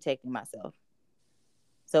way of protecting myself.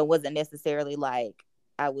 So it wasn't necessarily like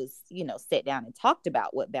I was, sat down and talked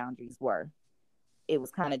about what boundaries were. It was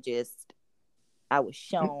kind of just I was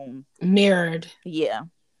shown, mirrored. Yeah.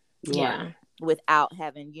 Without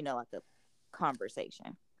having, like a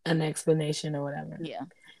conversation, an explanation or whatever. Yeah.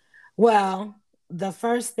 Well, the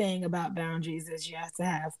first thing about boundaries is you have to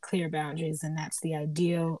have clear boundaries, and that's the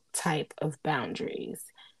ideal type of boundaries.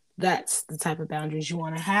 That's the type of boundaries you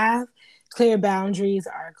want to have. Clear boundaries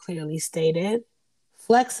are clearly stated,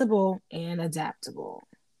 flexible, and adaptable.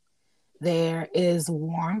 There is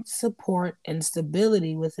warmth, support, and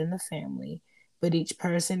stability within the family, but each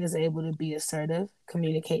person is able to be assertive,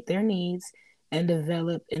 communicate their needs, and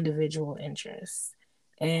develop individual interests.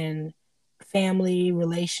 And family,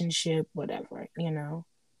 relationship, whatever,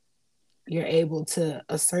 you're able to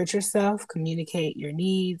assert yourself, communicate your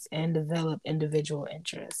needs, and develop individual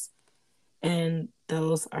interests. And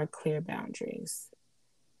those are clear boundaries.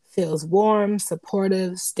 Feels warm,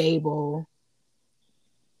 supportive, stable,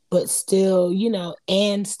 but still,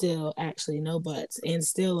 and still, actually, no buts, and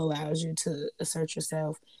still allows you to assert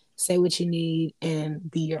yourself, say what you need,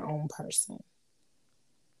 and be your own person.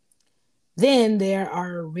 Then there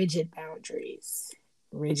are rigid boundaries.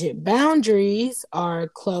 Rigid boundaries are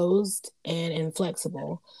closed and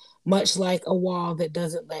inflexible, much like a wall that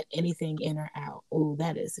doesn't let anything in or out. Oh,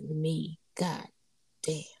 that is me. God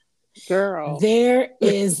damn. Girl. There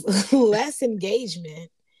is less engagement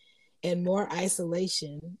and more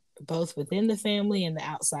isolation, both within the family and the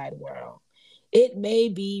outside world. It may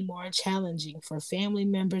be more challenging for family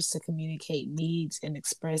members to communicate needs and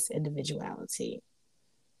express individuality.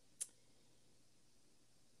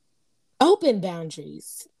 Open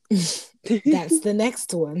boundaries. That's the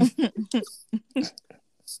next one.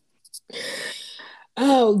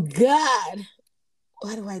 Oh, God.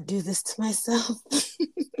 Why do I do this to myself?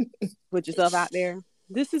 Put yourself out there.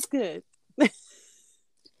 This is good.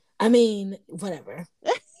 I mean, whatever.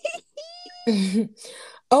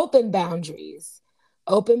 Open boundaries.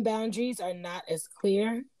 Open boundaries are not as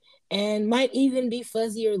clear and might even be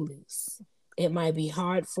fuzzy or loose. It might be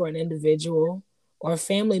hard for an individual or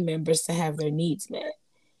family members to have their needs met.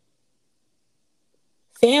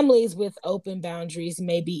 Families with open boundaries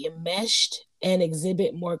may be enmeshed and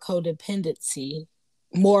exhibit more codependency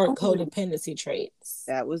traits.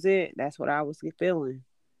 That was it. That's what I was feeling.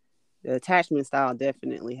 The attachment style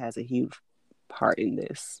definitely has a huge part in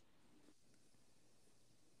this.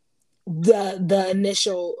 The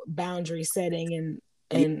initial boundary setting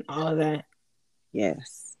and all of that.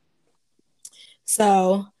 Yes.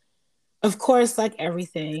 So, of course, like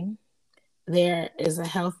everything, there is a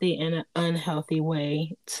healthy and an unhealthy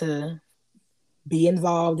way to be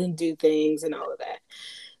involved and do things and all of that.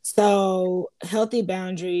 So, healthy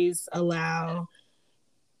boundaries allow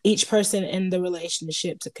each person in the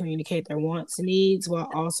relationship to communicate their wants and needs while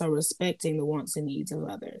also respecting the wants and needs of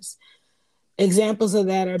others. Examples of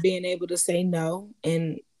that are being able to say no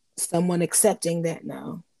and someone accepting that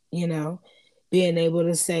no, being able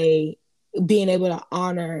to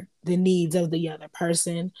honor the needs of the other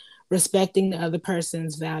person, respecting the other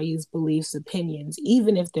person's values, beliefs, opinions,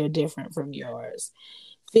 even if they're different from yours,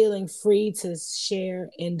 feeling free to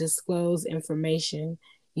share and disclose information,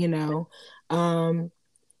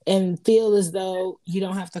 and feel as though you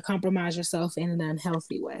don't have to compromise yourself in an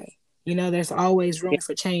unhealthy way. There's always room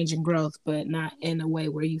for change and growth, but not in a way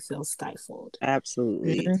where you feel stifled.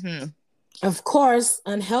 Absolutely. Mm-hmm. Of course,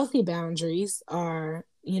 unhealthy boundaries are,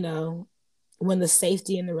 when the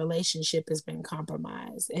safety in the relationship has been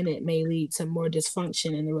compromised, and it may lead to more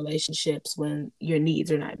dysfunction in the relationships when your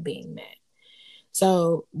needs are not being met.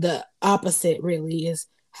 So the opposite really is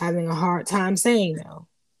having a hard time saying no.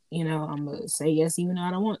 I'm going to say yes even though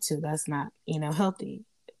I don't want to. That's not, healthy.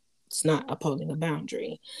 It's not upholding a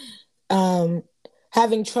boundary.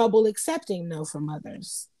 Having trouble accepting no from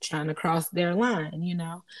others, trying to cross their line,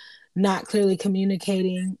 not clearly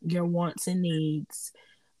communicating your wants and needs,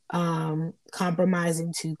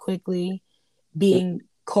 compromising too quickly, being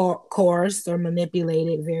coerced or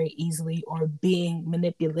manipulated very easily, or being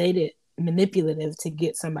manipulative to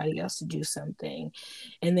get somebody else to do something,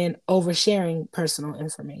 and then oversharing personal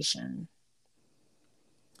information.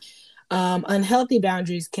 Unhealthy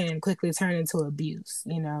boundaries can quickly turn into abuse,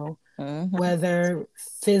 whether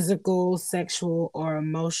physical, sexual, or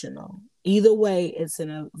emotional. Either way, it's in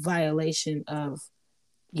a violation of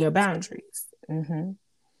your boundaries. Mm-hmm.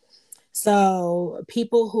 So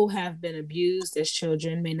people who have been abused as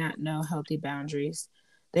children may not know healthy boundaries.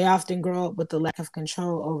 They often grow up with the lack of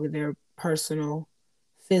control over their personal,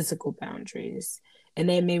 physical boundaries. And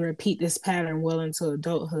they may repeat this pattern well into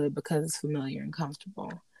adulthood because it's familiar and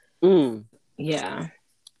comfortable. Yeah.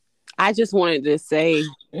 I just wanted to say,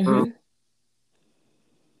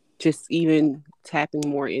 just even tapping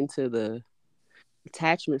more into the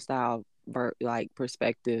attachment style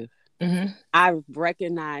perspective. I've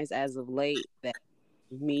recognized as of late that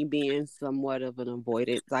me being somewhat of an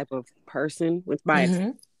avoidant type of person with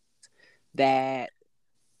my that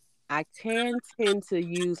I tend to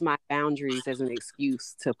use my boundaries as an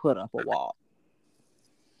excuse to put up a wall.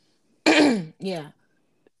 Yeah.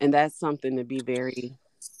 And that's something to be very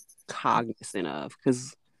cognizant of,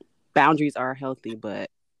 because boundaries are healthy, but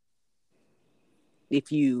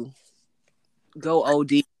if you go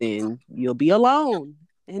OD, then you'll be alone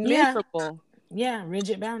and miserable. Yeah,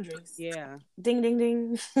 rigid boundaries. Yeah. Ding, ding,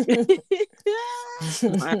 ding.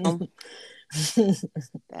 Wow.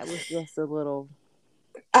 That was just a little.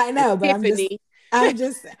 I know, but epiphany. I'm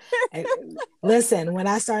just listen, when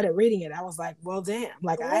I started reading it, I was like, well, damn.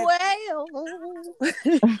 Like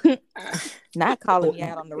not calling me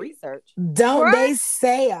out on the research. Don't they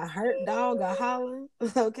say a hurt dog a holler?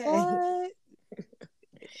 Okay. What?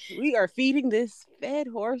 We are feeding this fed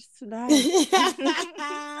horse tonight.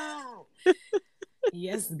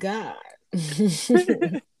 Yes, God.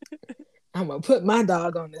 I'm gonna put my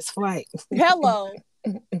dog on this flight. Hello.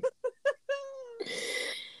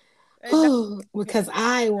 Because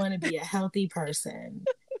I want to be a healthy person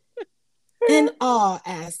in all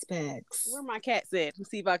aspects. Where my cat's at? Let's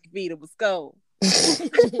see if I can feed him a scone.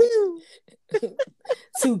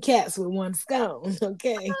 2 cats with 1 scone.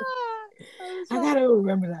 Okay. I gotta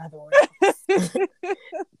remember the other one.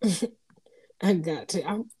 I got to.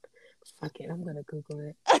 Fuck it. I'm gonna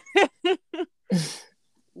Google it.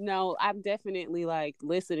 No, I'm definitely like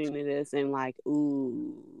listening to this and like,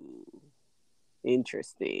 ooh,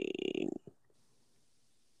 interesting.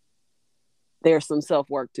 There's some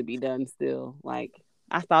self-work to be done still. Like,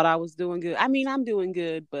 I thought I was doing good. I mean, I'm doing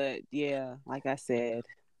good, but yeah, like I said.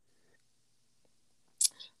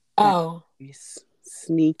 Oh.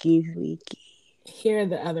 Sneaky. Here are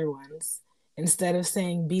the other ones. Instead of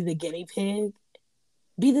saying be the guinea pig,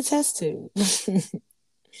 be the test tube.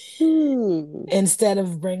 Instead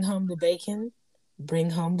of bring home the bacon,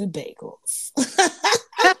 bring home the bagels.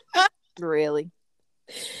 Really?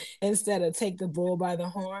 Instead of take the bull by the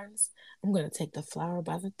horns, I'm going to take the flower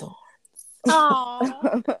by the thorns.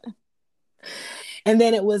 Aww. And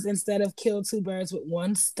then it was instead of kill 2 birds with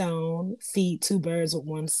 1 stone, feed 2 birds with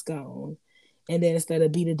 1 scone. And then instead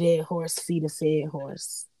of beat a dead horse, feed a fed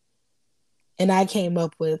horse. And I came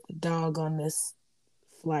up with dog on this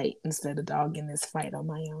flight instead of dog in this fight on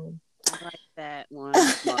my own. I like that one.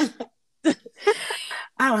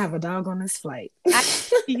 I don't have a dog on this flight. I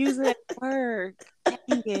use it at work.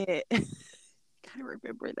 Dang it. Gotta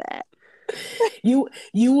remember that. You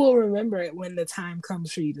will remember it when the time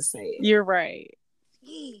comes for you to say it. You're right.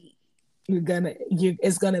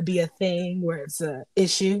 It's gonna be a thing where it's a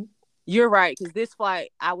issue. You're right, because this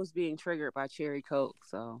flight I was being triggered by cherry Coke,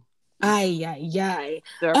 so. Ay.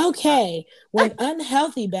 Okay, when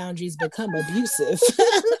unhealthy boundaries become abusive.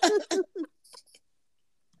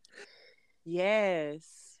 Yes,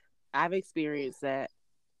 I've experienced that.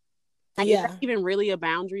 Is that even really a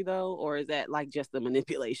boundary though, or is that like just a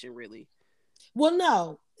manipulation really? Well,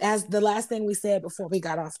 no. As the last thing we said before we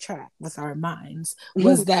got off track with our minds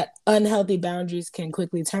was that unhealthy boundaries can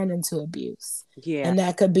quickly turn into abuse. Yeah. And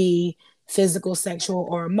that could be physical, sexual,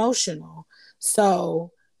 or emotional.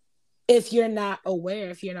 So if you're not aware,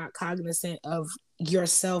 if you're not cognizant of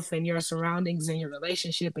yourself and your surroundings and your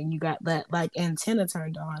relationship, and you got that like antenna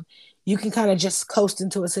turned on, you can kind of just coast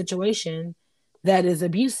into a situation that is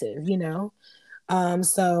abusive, you know?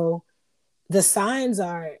 So the signs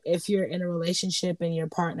are, if you're in a relationship and your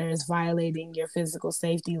partner is violating your physical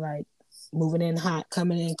safety, like moving in hot,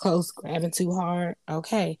 coming in close, grabbing too hard,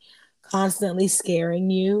 okay. Constantly scaring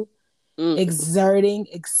you, exerting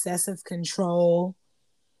excessive control,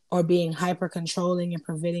 or being hyper controlling and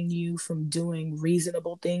preventing you from doing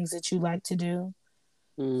reasonable things that you like to do,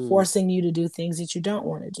 forcing you to do things that you don't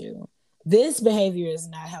want to do. This behavior is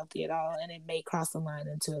not healthy at all, and it may cross the line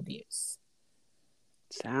into abuse.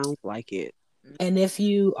 Sounds like it. And if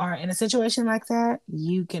you are in a situation like that,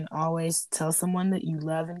 you can always tell someone that you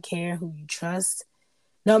love and care, who you trust,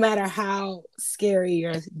 no matter how scary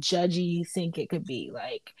or judgy you think it could be.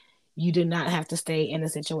 Like, you do not have to stay in a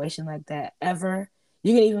situation like that ever.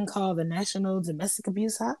 You can even call the National Domestic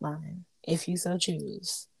Abuse Hotline if you so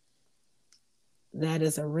choose. That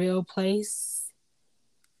is a real place,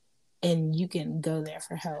 and you can go there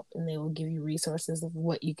for help, and they will give you resources of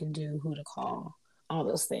what you can do, who to call, all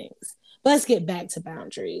those things. But let's get back to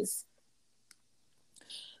boundaries.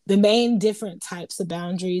 The main different types of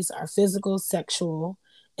boundaries are physical, sexual,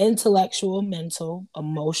 intellectual, mental,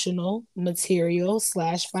 emotional, material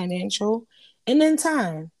 / financial, and then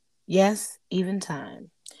time. Yes, even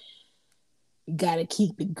time. You gotta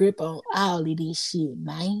keep the grip on all of this shit,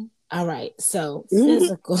 man. All right, so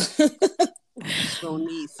physical. Gonna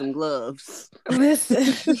need some gloves.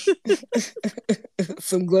 Listen.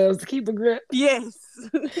 Some gloves to keep a grip. Yes.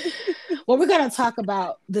 Well, we're gonna talk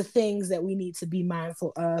about the things that we need to be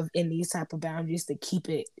mindful of in these type of boundaries to keep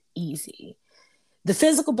it easy. The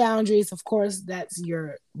physical boundaries, of course, that's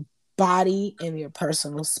your body and your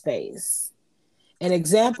personal space. An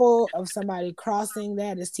example of somebody crossing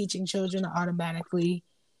that is teaching children automatically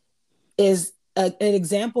is an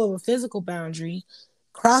example of a physical boundary.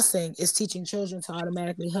 Crossing is teaching children to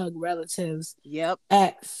automatically hug relatives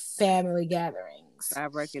at family gatherings. I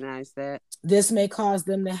recognize that. This may cause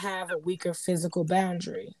them to have a weaker physical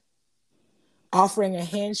boundary. Offering a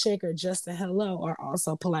handshake or just a hello are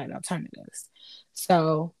also polite alternatives.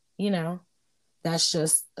 So, that's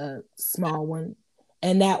just a small one.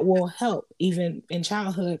 And that will help even in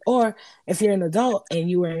childhood. Or if you're an adult and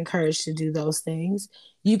you were encouraged to do those things,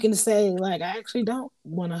 you can say, like, I actually don't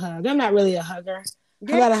want to hug. I'm not really a hugger.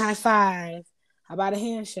 How about a high five? How about a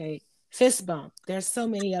handshake? Fist bump. There's so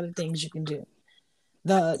many other things you can do.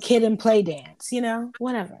 The kid and play dance,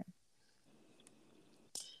 whatever.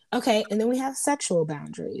 Okay, and then we have sexual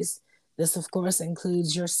boundaries. This, of course,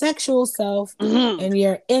 includes your sexual self and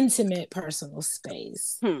your intimate personal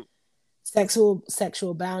space.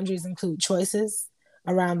 Sexual boundaries include choices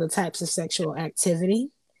around the types of sexual activity,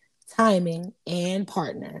 timing, and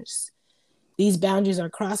partners. These boundaries are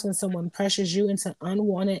crossed when someone pressures you into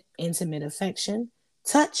unwanted intimate affection,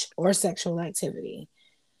 touch, or sexual activity.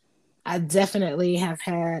 I definitely have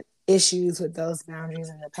had issues with those boundaries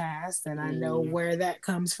in the past, and I know where that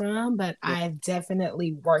comes from, but I've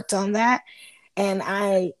definitely worked on that, and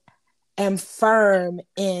I am firm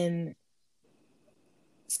in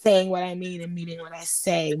saying what I mean and meaning what I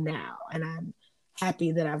say now, and I'm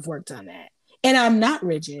happy that I've worked on that. And I'm not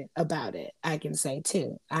rigid about it, I can say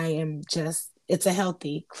too. I am just, it's a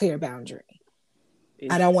healthy, clear boundary.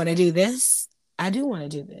 I don't want to do this. I do want to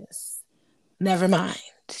do this. Never mind.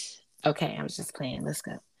 Okay, I was just playing. Let's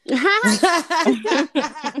go. I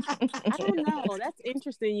don't know. That's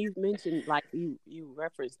interesting. You've mentioned, like, you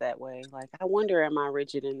referenced that way. Like, I wonder, am I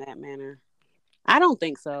rigid in that manner? I don't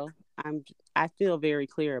think so. I feel very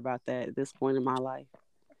clear about that at this point in my life.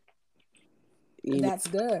 That's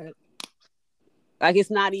good. Like, it's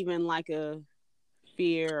not even like a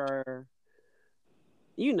fear or,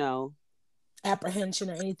 apprehension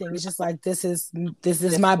or anything. It's just like, this is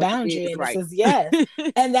my boundary, and right. This is yes.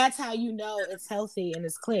 And that's how you know it's healthy and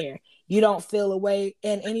it's clear. You don't feel a way,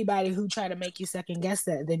 and anybody who try to make you second guess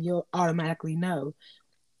that, then you'll automatically know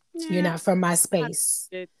you're not from my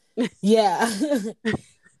space. Yeah.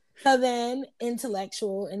 So then,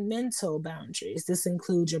 intellectual and mental boundaries. This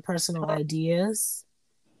includes your personal ideas,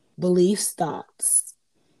 beliefs, thoughts.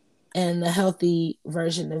 And the healthy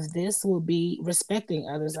version of this will be respecting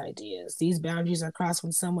others' ideas. These boundaries are crossed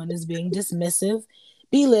when someone is being dismissive,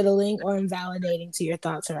 belittling, or invalidating to your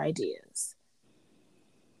thoughts or ideas.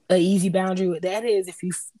 An easy boundary with that is if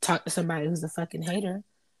you talk to somebody who's a fucking hater,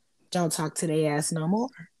 don't talk to their ass no more.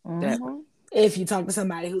 Mm-hmm. If you talk to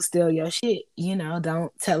somebody who steal your shit,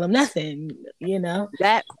 don't tell them nothing,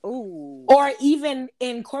 That, ooh. Or even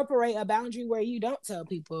incorporate a boundary where you don't tell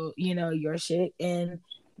people, your shit, and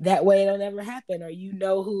that way it'll never happen, or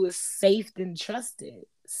who is safe and trusted.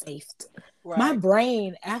 Safe. Right. My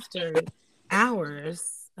brain after hours.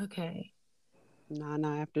 Okay.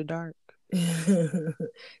 Nah, after dark.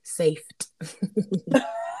 Safe. It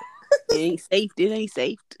ain't safe. It ain't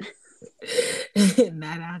safe.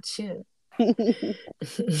 Not out shit.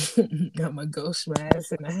 I'm a ghost my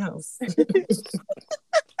ass in the house.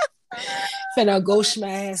 Finna ghost my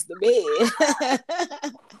ass to bed.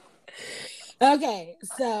 Okay,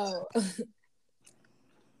 so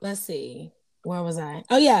let's see. Where was I?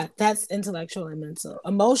 Oh yeah, that's intellectual and mental.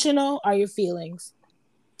 Emotional are your feelings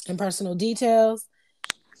and personal details.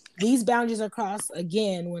 These boundaries are crossed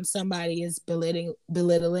again when somebody is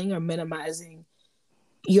belittling or minimizing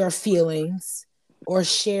your feelings or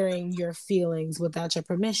sharing your feelings without your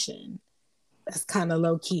permission. That's kind of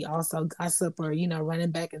low key. Also, gossip or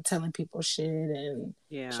running back and telling people shit and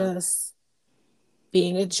just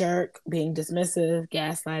being a jerk, being dismissive,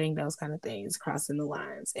 gaslighting, those kind of things, crossing the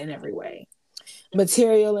lines in every way.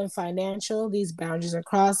 Material and financial, these boundaries are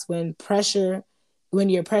crossed when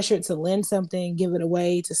you're pressured to lend something, give it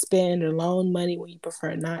away, to spend or loan money when you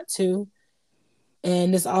prefer not to.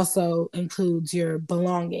 And this also includes your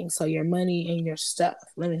belongings, so your money and your stuff.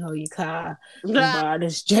 Let me hold your car, borrow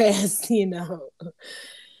this dress, shout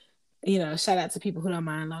out to people who don't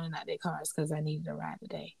mind loaning out their cars because I needed a ride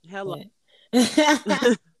today. Hello.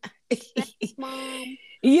 Mom.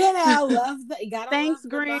 I love that. Thanks,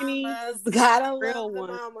 Granny. Gotta love the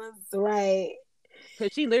mamas, right?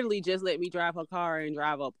 Because she literally just let me drive her car and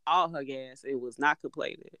drive up all her gas. It was not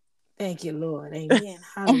completed. Thank you, Lord. Amen.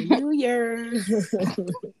 Hallelujah.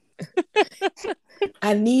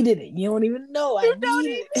 I needed it. You don't even know. I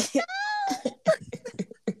needed it.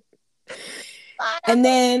 And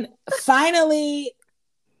then finally,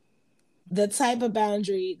 the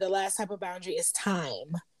last type of boundary is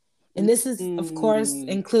time. And this is, of course,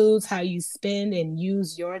 includes how you spend and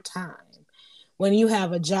use your time. When you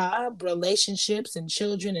have a job, relationships, and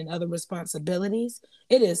children and other responsibilities,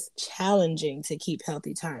 it is challenging to keep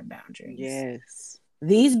healthy time boundaries. Yes.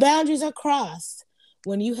 These boundaries are crossed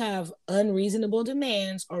when you have unreasonable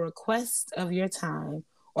demands or requests of your time,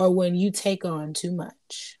 or when you take on too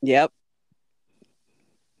much. Yep.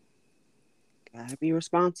 Gotta be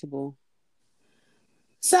responsible.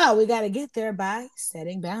 So we got to get there by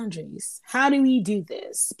setting boundaries. How do we do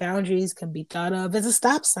this? Boundaries can be thought of as a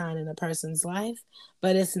stop sign in a person's life,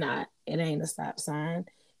 but it's not. It ain't a stop sign.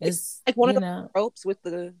 It's like one of the ropes with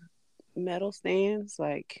the metal stands.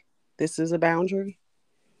 Like, this is a boundary.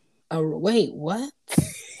 Wait, what?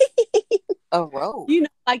 A rope? You know,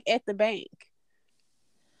 like at the bank.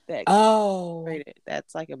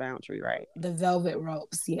 That's like a boundary, right? The velvet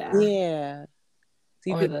ropes, yeah. Yeah. So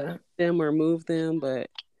you can them or move them, but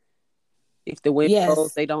if the wind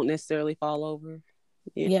blows, they don't necessarily fall over.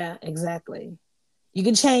 Yeah, exactly. You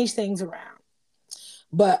can change things around.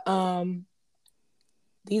 But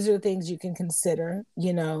these are the things you can consider,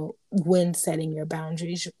 you know, when setting your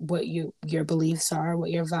boundaries, what your beliefs are, what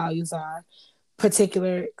your values are,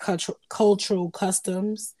 particular cultural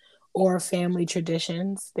customs or family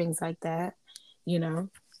traditions, things like that, you know.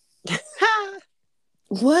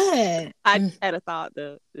 What? I had a thought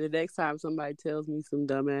the next time somebody tells me some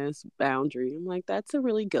dumbass boundary, I'm like, that's a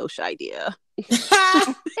really gauche idea.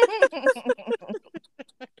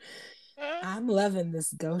 I'm loving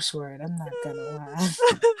this gauche word. I'm not gonna lie.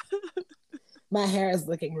 My hair is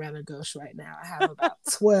looking rather gauche right now. I have about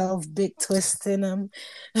 12 big twists in them.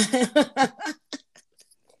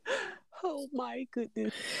 Oh my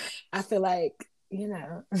goodness. I feel like, you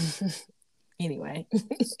know. Anyway.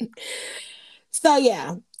 So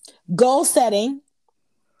yeah, goal setting.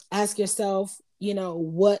 Ask yourself, you know,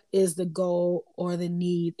 what is the goal or the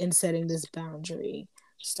need in setting this boundary?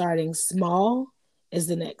 Starting small is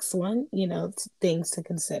the next one, you know, things to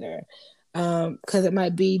consider. Because it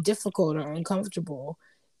might be difficult or uncomfortable.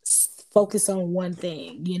 Focus on one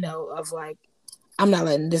thing, you know, of like, I'm not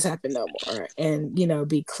letting this happen no more. And, you know,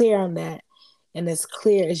 be clear on that. And as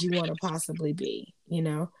clear as you want to possibly be, you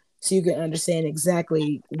know, so you can understand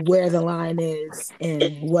exactly where the line is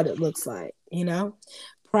and what it looks like, you know.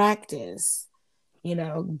 Practice, you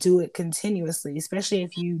know, do it continuously, especially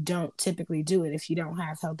if you don't typically do it. If you don't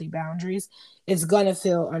have healthy boundaries, it's going to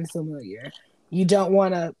feel unfamiliar. You don't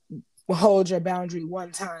want to hold your boundary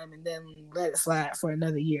one time and then let it slide for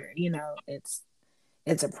another year. You know, it's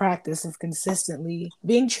a practice of consistently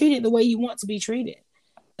being treated the way you want to be treated,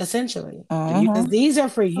 essentially. Because these are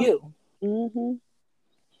for you. Mm-hmm.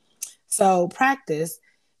 So practice.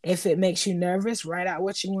 If it makes you nervous, write out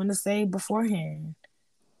what you want to say beforehand.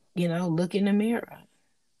 You know, look in the mirror.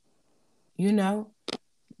 You know,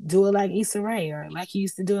 do it like Issa Rae or like you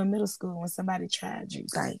used to do in middle school when somebody tried you.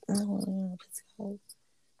 Like,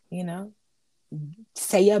 you know,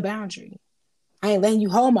 say your boundary. I ain't letting you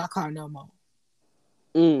hold my car no more.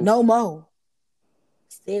 No more.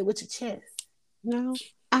 Say it with your chest. No,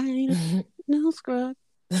 I ain't no scrub.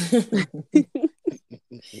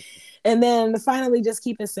 And then finally, just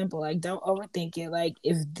keep it simple. Like, don't overthink it. Like,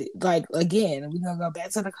 again, we're gonna go back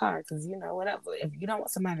to the car because, you know, whatever. If you don't want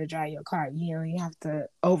somebody to drive your car, you know, you have to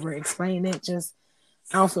over explain it. Just,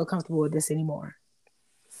 I don't feel comfortable with this anymore,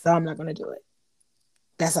 so I'm not gonna do it.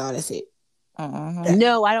 That's all. That's it.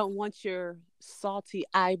 No, I don't want your salty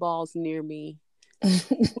eyeballs near me.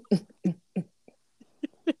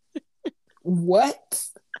 What?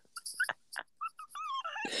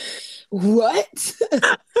 What?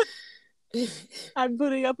 I'm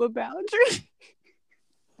putting up a boundary.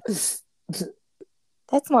 That's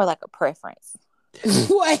more like a preference.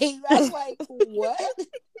 Wait, that's like, what?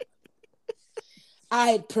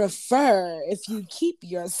 I'd prefer if you keep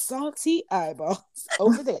your salty eyeballs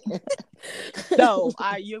over there. No,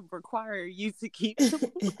 you require you to keep them.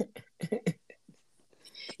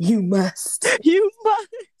 You must. You must.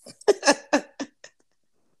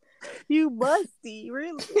 You musty,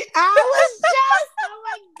 really. I was just, oh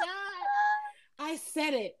my God. I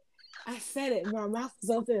said it. My mouth was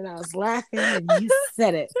open and I was laughing and you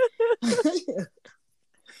said it.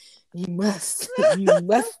 You must. You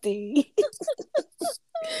musty.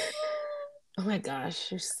 Oh my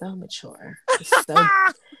gosh, you're so mature.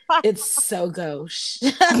 It's so gauche.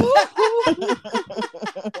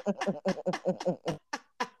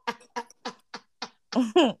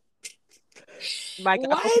 Mike,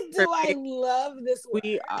 why do I love this word?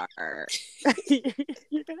 We are.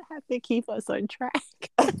 You're gonna have to keep us on track.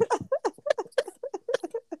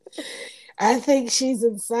 I think she's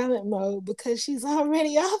in silent mode because she's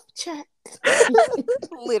already off track.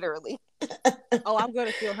 Literally. Oh, I'm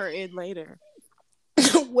gonna fill her in later.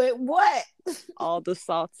 With what? All the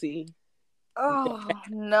salty. Oh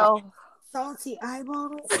no. Salty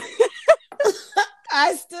eyeballs?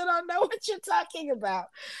 I still don't know what you're talking about.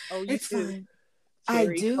 Oh, you It's do. fine. I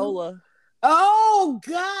Cherry do. cola. Oh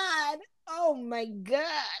God. Oh my God.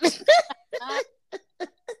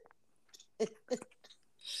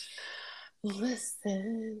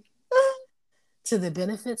 Listen to the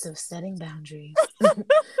benefits of setting boundaries.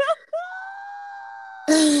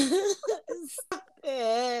 Stop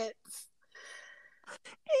it.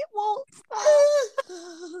 It won't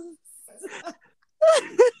stop.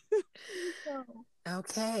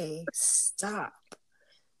 Okay, stop.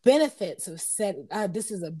 Benefits of setting.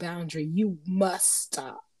 This is a boundary. You must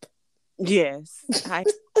stop. Yes.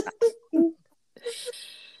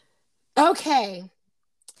 Okay.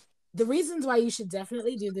 The reasons why you should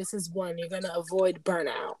definitely do this is one, you're going to avoid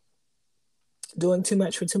burnout. Doing too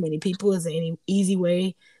much for too many people is any easy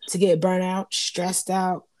way to get burnout, stressed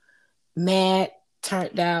out, mad,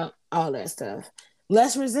 turned out, all that stuff.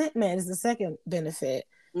 Less resentment is the second benefit.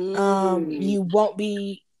 You won't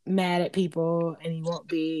be mad at people, and you won't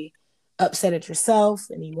be upset at yourself,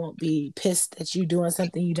 and you won't be pissed that you're doing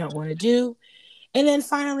something you don't want to do. And then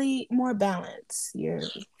finally, more balance. You're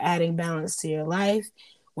adding balance to your life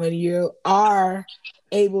when you are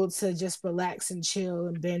able to just relax and chill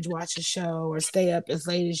and binge watch a show or stay up as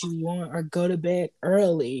late as you want or go to bed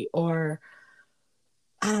early or,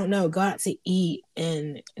 I don't know, go out to eat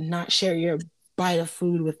and not share your bite of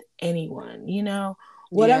food with anyone, you know?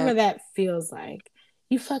 Whatever that feels like,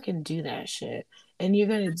 you fucking do that shit. And you're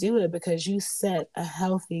going to do it because you set a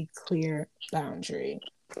healthy, clear boundary.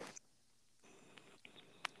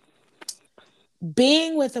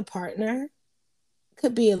 Being with a partner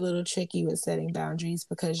could be a little tricky with setting boundaries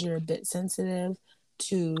because you're a bit sensitive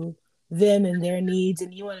to them and their needs,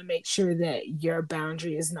 and you want to make sure that your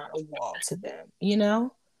boundary is not a wall to them, you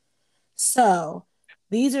know? So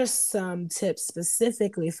these are some tips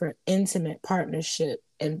specifically for intimate partnership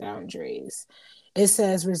and boundaries. It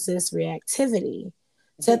says resist reactivity.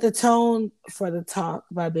 Set the tone for the talk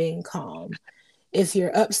by being calm. If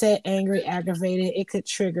you're upset, angry, aggravated, it could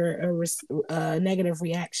trigger a negative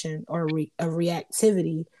reaction or a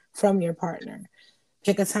reactivity from your partner.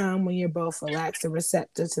 Pick a time when you're both relaxed and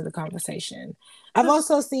receptive to the conversation. I've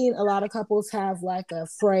also seen a lot of couples have like a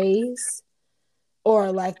phrase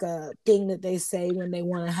or like a thing that they say when they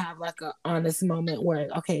want to have like an honest moment where,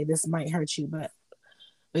 okay, this might hurt you, but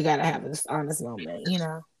we got to have this honest moment, you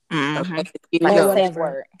know? Mm-hmm. Like or a whatever. safe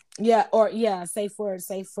word. Yeah, or safe word,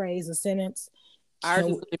 safe phrase, a sentence. Ours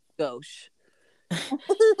is Gauche.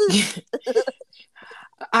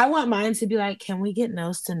 I want mine to be like, can we get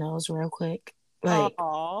nose to nose real quick? Like,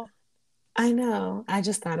 aww. I know. I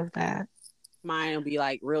just thought of that. Mine will be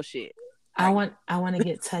like real shit. Right. I want to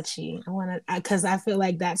get touchy. Because I feel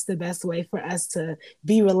like that's the best way for us to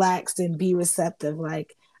be relaxed and be receptive.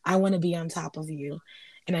 Like, I want to be on top of you,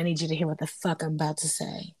 and I need you to hear what the fuck I'm about to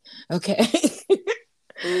say. Okay.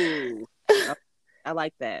 Ooh, I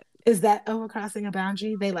like that. Is that overcrossing a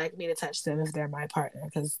boundary? They like me to touch them if they're my partner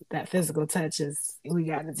because that physical touch is, we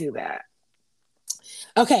got to do that.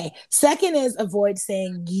 Okay. Second is avoid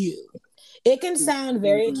saying you. It can sound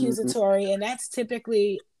very accusatory, and that's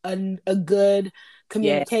typically a good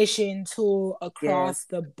communication tool across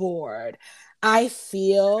the board. I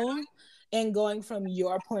feel, and going from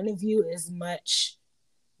your point of view is much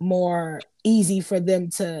more easy for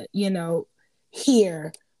them to,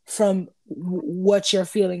 hear from what you're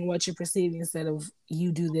feeling, what you're perceiving, instead of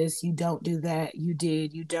you do this, you don't do that, you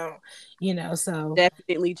did, you don't, so.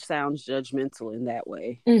 Definitely sounds judgmental in that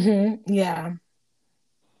way. Mm-hmm, yeah.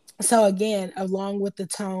 So again, along with the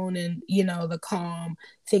tone and, the calm,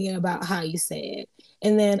 thinking about how you say it.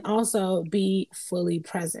 And then also be fully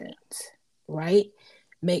present, right?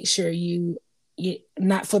 Make sure you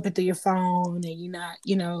not flipping through your phone and you're not,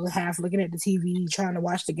 half looking at the TV, trying to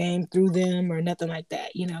watch the game through them or nothing like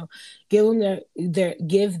that.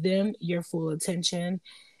 Give them your full attention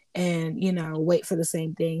and, wait for the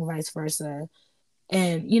same thing, vice versa.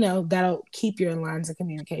 And, that'll keep your lines of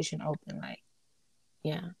communication open. Like,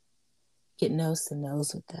 yeah. Get nose to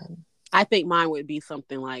nose with them. I think mine would be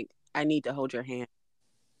something like, I need to hold your hand.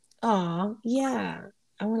 Oh, yeah.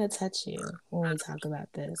 I want to touch you when we talk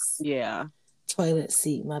about this. Yeah. Toilet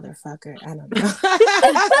seat, motherfucker. I don't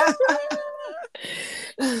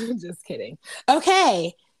know. Just kidding.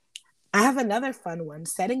 Okay. I have another fun one.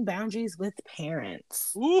 Setting boundaries with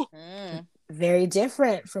parents. Very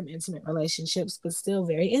different from intimate relationships, but still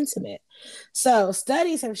very intimate. So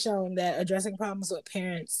studies have shown that addressing problems with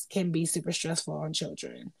parents can be super stressful on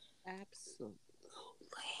children. Absolutely.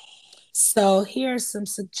 So here are some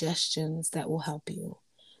suggestions that will help you.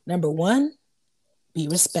 Number one, be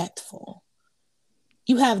respectful.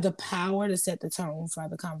 You have the power to set the tone for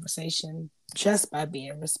the conversation just by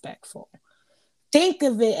being respectful. Think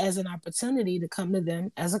of it as an opportunity to come to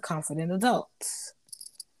them as a confident adult.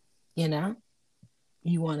 You know,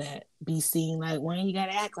 you want to be seen like one, you got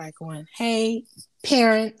to act like one. Hey,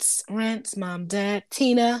 parents, Rents, mom, dad,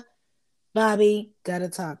 Tina, Bobby, got to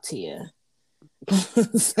talk to you.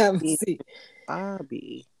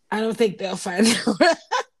 Bobby. I don't think they'll find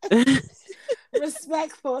it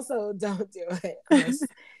respectful, so don't do it unless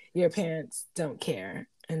your parents don't care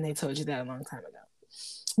and they told you that a long time ago.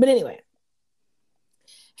 But anyway,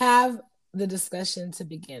 have the discussion to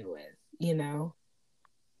begin with, you know.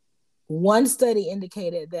 One study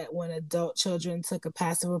indicated that when adult children took a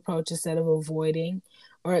passive approach instead of avoiding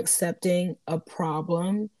or accepting a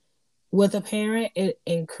problem with a parent, it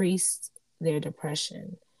increased their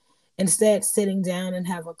depression. Instead, sitting down and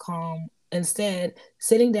having a calm,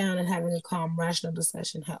 rational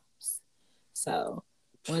discussion helps. So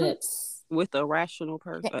when it's with a rational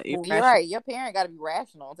person, you're right. Your parent got to be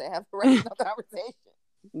rational to have a rational conversation.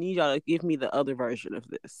 Need y'all to give me the other version of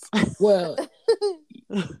this. Well,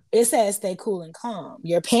 it says stay cool and calm.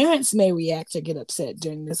 Your parents may react or get upset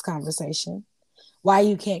during this conversation. Why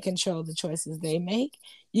you can't control the choices they make,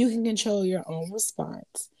 you can control your own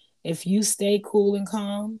response. If you stay cool and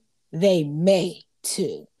calm, they may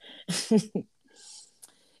too.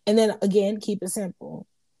 And then again, keep it simple.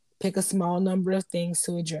 Pick a small number of things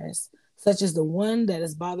to address, such as the one that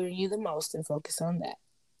is bothering you the most, and focus on that.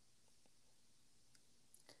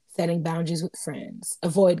 Setting boundaries with friends.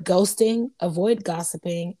 Avoid ghosting, avoid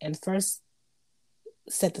gossiping, and first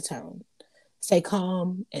set the tone. Stay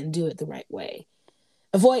calm and do it the right way.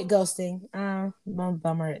 Avoid ghosting. I'm a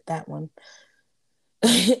bummer at that one.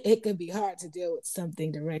 It could be hard to deal with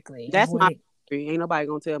something directly. That's my ain't nobody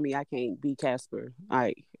gonna tell me I can't be Casper.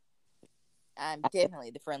 I'm definitely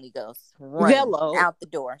the friendly ghost. Hello. Out the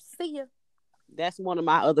door. See ya. That's one of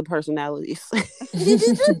my other personalities.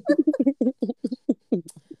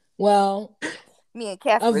 Well, me and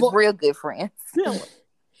Casper is real good friends.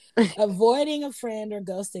 Avoiding a friend or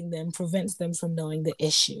ghosting them prevents them from knowing the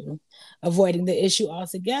issue. Avoiding the issue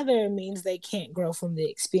altogether means they can't grow from the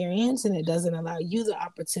experience, and it doesn't allow you the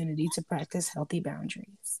opportunity to practice healthy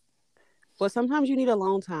boundaries. But sometimes you need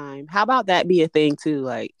alone time. How about that be a thing too?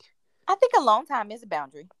 Like, I think alone time is a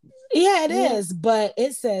boundary. Yeah, it is, but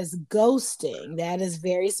it says ghosting. That is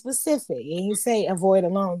very specific. And you say avoid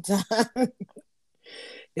alone time.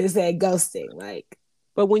 It said ghosting, like.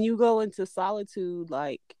 But when you go into solitude,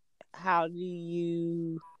 like, how do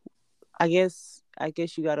you? I guess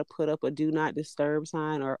you got to put up a do not disturb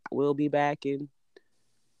sign, or we'll be back in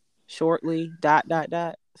shortly. ...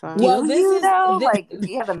 Sign. Well, do you know? Like, do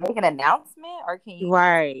you have to make an announcement, or can you?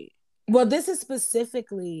 Right. Well, this is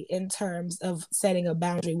specifically in terms of setting a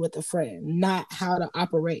boundary with a friend, not how to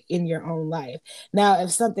operate in your own life. Now,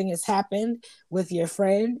 if something has happened with your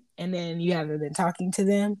friend and then you haven't been talking to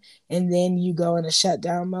them and then you go in a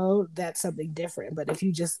shutdown mode, that's something different. But if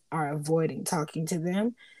you just are avoiding talking to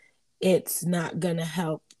them, it's not going to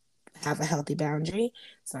help have a healthy boundary.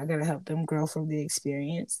 It's not going to help them grow from the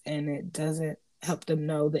experience, and it doesn't help them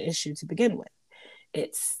know the issue to begin with.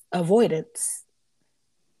 It's avoidance.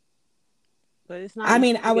 But it's not. I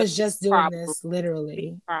mean, I was just doing this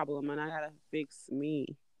literally. Problem, and I gotta fix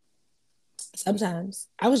me. Sometimes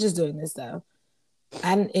I was just doing this though. I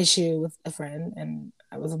had an issue with a friend, and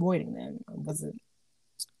I was avoiding them.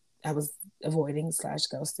 I was avoiding /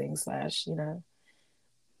 ghosting /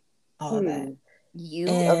 all of that. You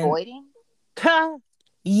avoiding?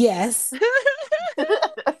 Yes.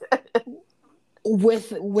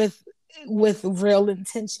 with real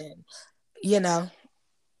intention,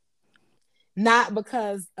 not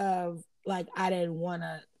because of like I didn't want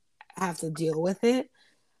to have to deal with it.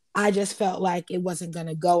 I just felt like it wasn't going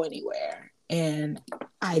to go anywhere, and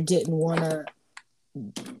I didn't want to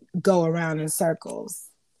go around in circles.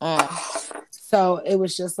 So it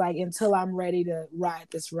was just like, until I'm ready to ride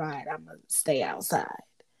this ride, I'm gonna stay outside.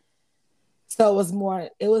 So it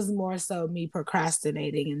was more so me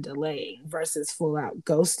procrastinating and delaying versus full out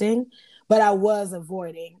ghosting. But I was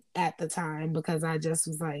avoiding at the time because I just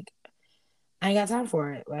was like, I ain't got time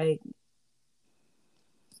for it. Like,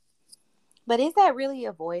 but is that really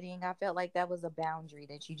avoiding? I felt like that was a boundary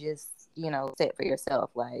that you just, set for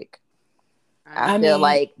yourself. Like, I feel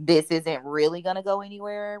like this isn't really gonna go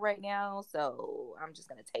anywhere right now, so I'm just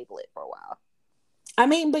gonna table it for a while.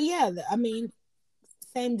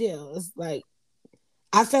 Same deal. It's like,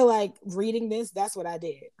 I feel like reading this, that's what I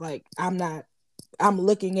did. Like, I'm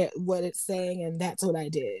looking at what it's saying, and that's what I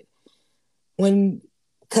did. When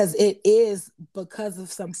because it is because of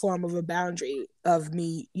some form of a boundary of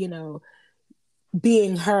me,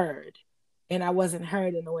 being heard. And I wasn't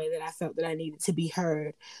heard in the way that I felt that I needed to be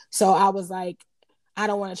heard. So I was like, I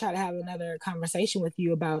don't want to try to have another conversation with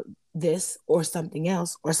you about this or something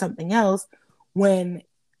else when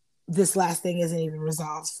this last thing isn't even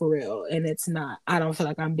resolved for real. And it's not. I don't feel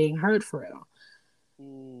like I'm being heard for real.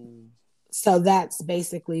 So that's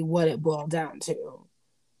basically what it boiled down to.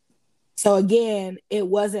 So again, it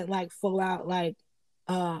wasn't like full out like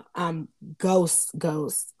I'm ghost,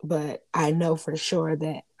 but I know for sure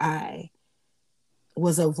that I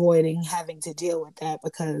was avoiding having to deal with that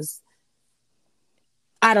because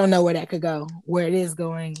I don't know where that could go, where it is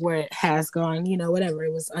going, where it has gone, whatever.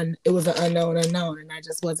 It was an unknown, and I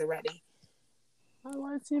just wasn't ready. I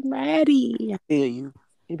wasn't ready. I feel you.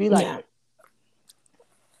 It'd be like, yeah.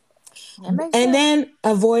 And then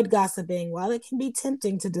avoid gossiping. While it can be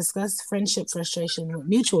tempting to discuss friendship frustration with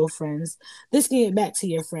mutual friends, this can get back to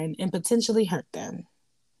your friend and potentially hurt them.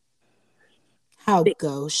 How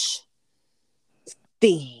gauche.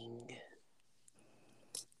 Sting.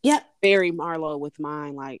 Yep. Very Marlo with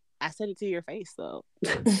mine. Like, I said it to your face, though.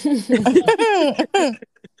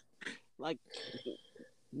 Like,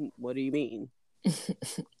 what do you mean?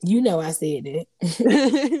 You know I said it.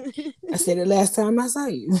 I said it last time I saw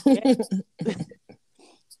you. Yeah.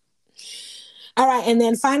 All right. And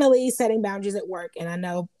then finally, setting boundaries at work. And I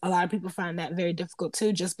know a lot of people find that very difficult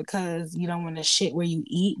too, just because you don't want to shit where you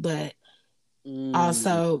eat, but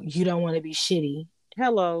also you don't want to be shitty.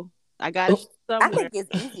 Hello. I got it somewhere. I think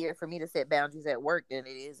it's easier for me to set boundaries at work than it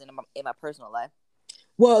is in my personal life.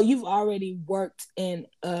 Well, you've already worked in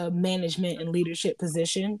a management and leadership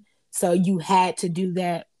position. So you had to do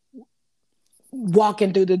that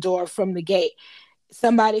walking through the door from the gate.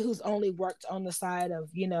 Somebody who's only worked on the side of,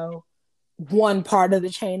 one part of the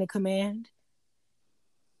chain of command,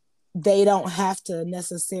 they don't have to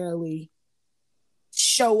necessarily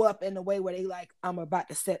show up in a way where they like, I'm about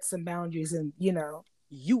to set some boundaries and,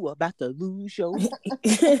 you about to lose your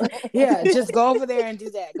yeah, just go over there and do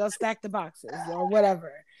that. Go stack the boxes or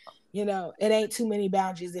whatever. It ain't too many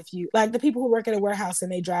boundaries if you like the people who work at a warehouse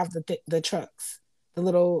and they drive the trucks, the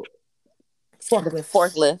little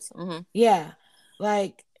forklifts. Mm-hmm. Yeah,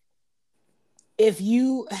 like if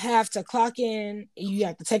you have to clock in, you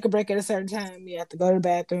have to take a break at a certain time. You have to go to the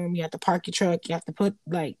bathroom. You have to park your truck. You have to put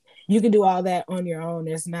you can do all that on your own.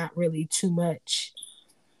 There's not really too much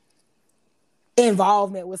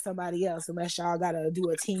involvement with somebody else unless y'all gotta do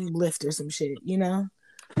a team lift or some shit,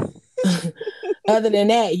 Other than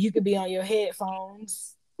that, you could be on your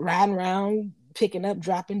headphones, riding around, picking up,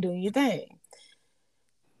 dropping, doing your thing.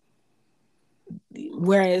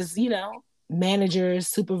 Whereas, managers,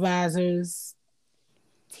 supervisors,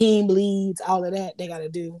 team leads, all of that, they gotta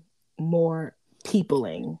do more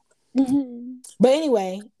peopling. Mm-hmm. But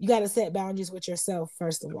anyway, you gotta set boundaries with yourself,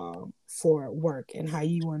 first of all, for work and how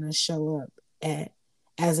you want to show up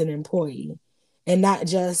as an employee, and not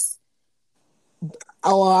just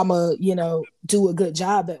I'm a do a good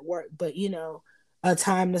job at work, but a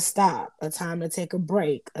time to stop, a time to take a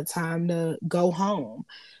break, a time to go home,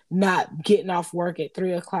 not getting off work at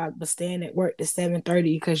 3:00 but staying at work to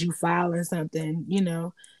 7:30 because you filing something.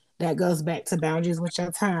 That goes back to boundaries with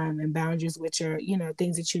your time and boundaries with your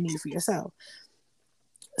things that you need for yourself.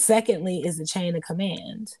 Secondly is the chain of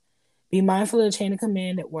command. Be mindful of the chain of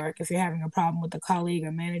command at work. If you're having a problem with a colleague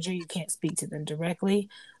or manager, you can't speak to them directly.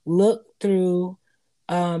 Look through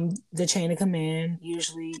the chain of command,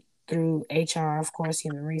 usually through HR, of course,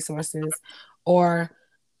 human resources, or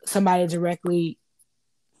somebody directly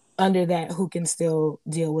under that who can still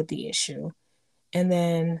deal with the issue. And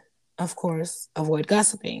then, of course, avoid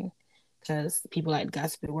gossiping because people like to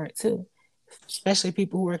gossip at work too, especially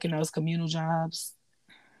people who work in those communal jobs.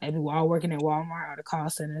 Maybe we're all working at Walmart or the call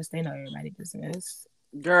centers. They know everybody's business.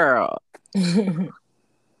 Girl, I'm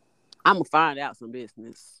going to find out some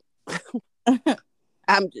business.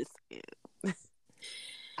 I'm just kidding.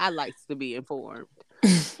 I like to be informed.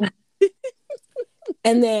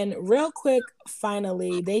 And then real quick,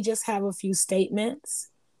 finally, they just have a few statements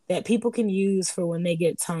that people can use for when they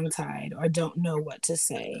get tongue-tied or don't know what to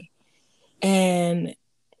say. And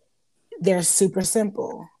they're super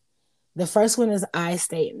simple. The first one is I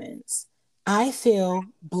statements. I feel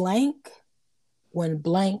blank when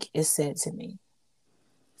blank is said to me.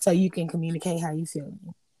 So you can communicate how you feel.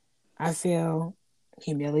 I feel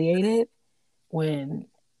humiliated when,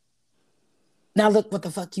 now look what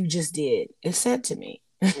the fuck you just did. It's said to me.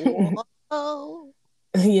 Whoa.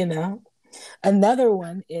 Another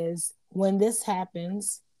one is when this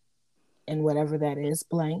happens, and whatever that is,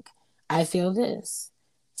 blank, I feel this.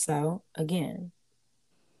 So again,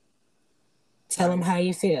 Tell them how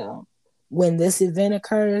you feel. When this event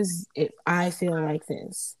occurs, I feel like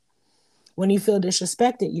this. When you feel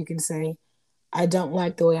disrespected, you can say, I don't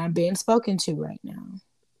like the way I'm being spoken to right now.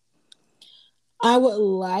 I would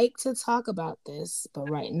like to talk about this, but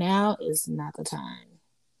right now is not the time.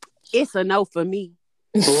 It's a no for me.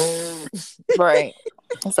 Right.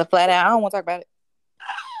 It's a flat out. I don't want to talk about it.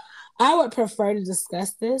 I would prefer to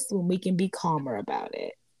discuss this when we can be calmer about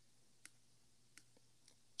it.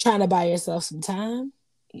 Trying to buy yourself some time,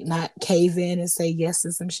 not cave in and say yes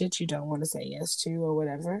to some shit you don't want to say yes to or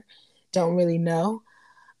whatever. Don't really know.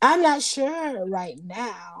 I'm not sure right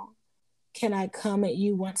now. Can I come at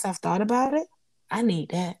you once I've thought about it? I need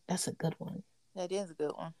that. That's a good one. That is a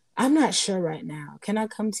good one. I'm not sure right now. Can I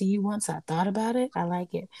come to you once I thought about it? I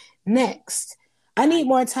like it. Next, I need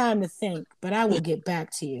more time to think, but I will get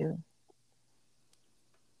back to you.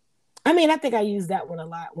 I mean, I think I used that one a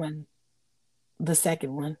lot when the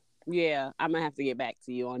second one. Yeah, I'm going to have to get back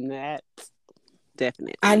to you on that.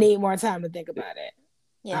 Definitely. I need more time to think about it.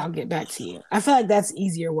 Yeah. I'll get back to you. I feel like that's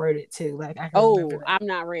easier worded too. Like I can I'm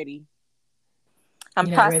not ready.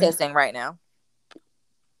 I'm processing right now.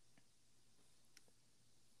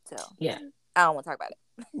 So yeah, I don't want to talk about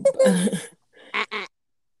it.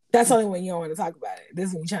 That's only when you don't want to talk about it. This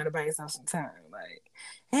is when you're trying to buy yourself some time. Like,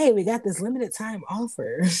 hey, we got this limited time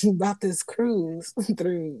offer about this cruise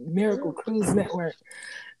through Miracle Cruise Network.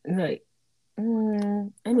 Like, let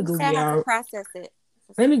me Google y'all. Process it.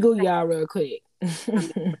 Let me Google y'all real quick.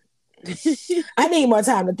 I need more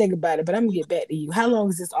time to think about it, but I'm gonna get back to you. How long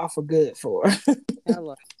is this offer good for?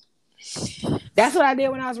 That's what I did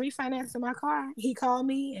when I was refinancing my car. He called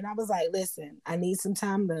me and I was like, listen, I need some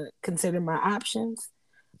time to consider my options.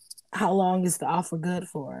 How long is the offer good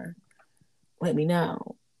for? Let me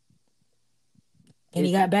know. And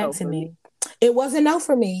he got back to me. It wasn't no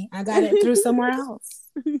for me. I got it through somewhere else.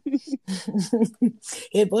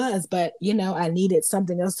 It was, but I needed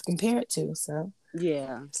something else to compare it to. So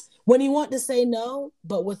yeah. When you want to say no,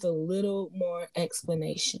 but with a little more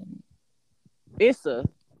explanation. It's a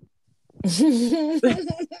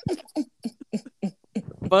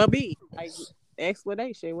Bubby, like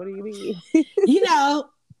explanation. What do you mean?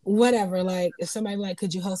 Whatever. Like if somebody like,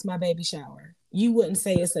 could you host my baby shower? You wouldn't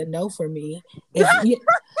say it's a no for me. If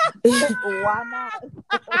why not?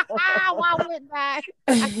 Why wouldn't I?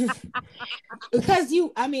 Because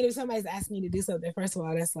if somebody's asking you to do something, first of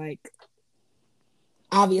all, that's like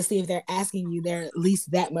obviously if they're asking you, they're at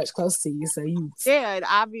least that much close to you. So and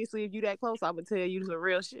obviously if you that close, I'm gonna tell you some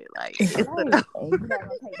real shit. Like I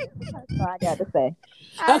got to say.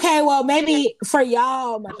 Okay, well maybe for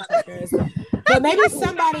y'all motherfuckers, but maybe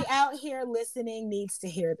somebody out here listening needs to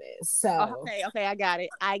hear this. So okay, I got it.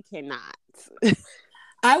 I cannot.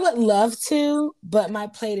 I would love to, but my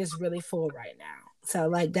plate is really full right now. So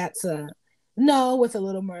like that's a no with a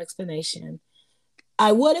little more explanation.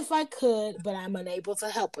 I would if I could, but I'm unable to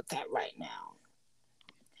help with that right now.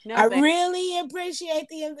 No, I really appreciate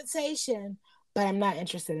the invitation, but I'm not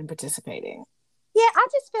interested in participating. Yeah, I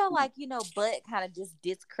just feel like, but kind of just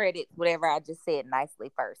discredits whatever I just said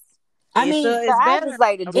nicely first. I mean, I just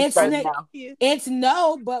like to just say no. It's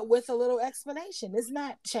no, but with a little explanation. It's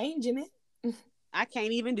not changing it. I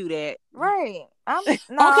can't even do that. Right. Okay,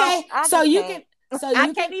 so you can. So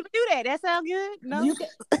I can't even do that. That sounds good. No, you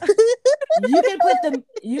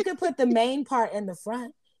can put the main part in the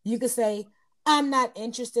front. You could say, "I'm not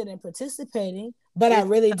interested in participating, but I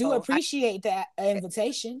really do appreciate that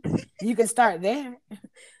invitation." You can start there.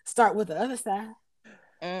 Start with the other side.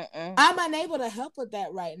 I'm unable to help with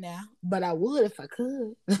that right now, but I would if I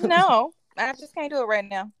could. No, I just can't do it right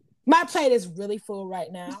now. My plate is really full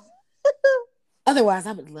right now. Otherwise,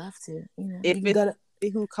 I would love to. If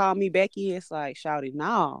it's who called me Becky, it's like shouting,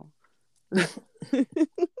 no.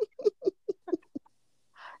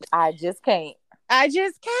 I just can't.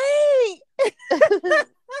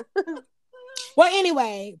 Well,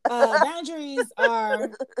 anyway, boundaries are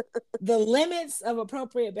the limits of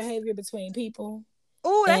appropriate behavior between people.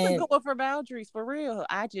 Oh, that's a good one for boundaries, for real.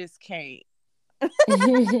 I just can't.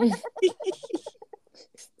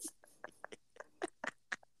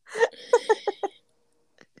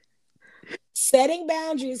 Setting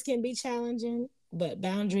boundaries can be challenging, but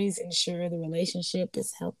boundaries ensure the relationship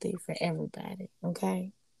is healthy for everybody.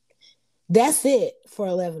 Okay? That's it for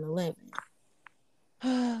 11/11.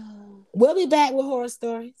 We'll be back with horror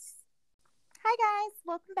stories. Hi, guys.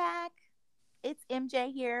 Welcome back. It's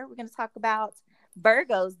MJ here. We're going to talk about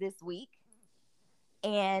Virgos this week.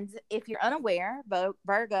 And if you're unaware,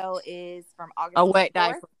 Virgo is from August. A wet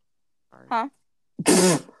diaper. Huh?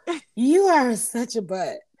 You are such a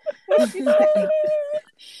butt.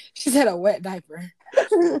 She said a wet diaper.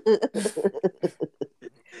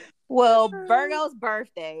 Well, Virgo's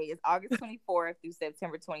birthday is August 24th through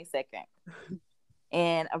September 22nd.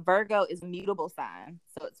 And a Virgo is a mutable sign.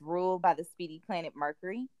 So it's ruled by the speedy planet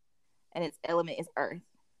Mercury, and its element is Earth.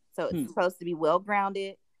 So it's supposed to be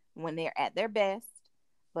well-grounded when they're at their best.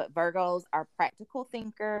 But Virgos are practical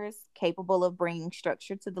thinkers, capable of bringing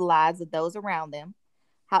structure to the lives of those around them.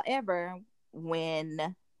 However,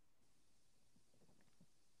 when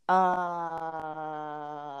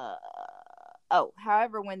their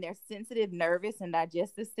sensitive nervous and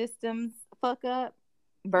digestive systems fuck up,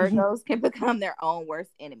 Virgos can become their own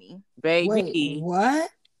worst enemy. Baby. Wait, what?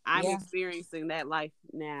 I'm experiencing that life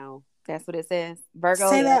now. That's what it says. Virgo.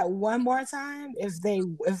 Say that one more time. If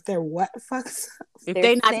they're what fucks up? If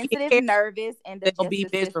they're not sensitive, nervous, and they'll be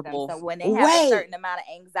miserable. System. So when they have a certain amount of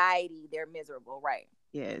anxiety, they're miserable, right?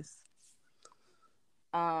 Yes.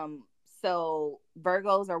 So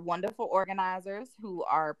Virgos are wonderful organizers who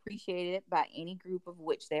are appreciated by any group of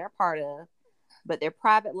which they are part of, but their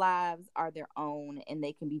private lives are their own, and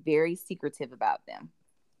they can be very secretive about them.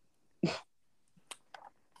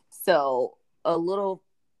 So a little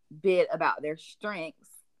bit about their strengths.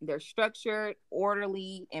 They're structured,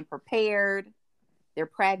 orderly, and prepared. They're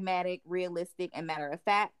pragmatic, realistic, and matter of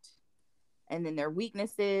fact. And then their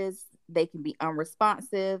weaknesses, they can be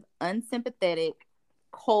unresponsive, unsympathetic,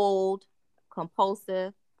 cold,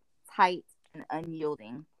 compulsive, tight, and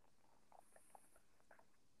unyielding.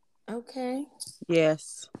 Okay.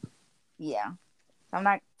 Yes. Yeah. I'm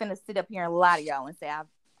not gonna sit up here and lie to y'all and say I've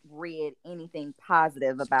read anything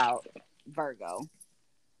positive about Virgo.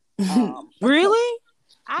 Really?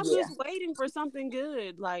 I'm just waiting for something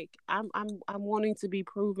good. Like I'm wanting to be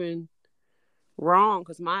proven wrong,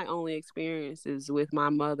 because my only experience is with my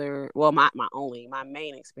mother. Well, my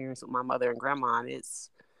main experience with my mother and grandma, and it's,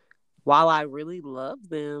 while I really love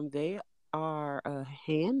them, they are a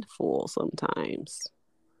handful sometimes.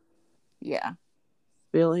 Yeah.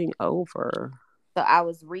 Spilling over. So I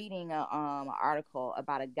was reading an article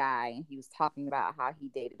about a guy, and he was talking about how he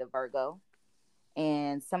dated a Virgo.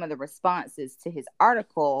 And some of the responses to his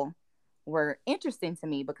article were interesting to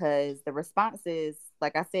me, because the responses,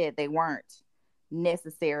 like I said, they weren't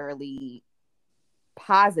necessarily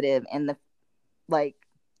positive, and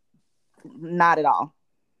not at all.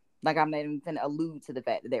 Like, I'm not even going to allude to the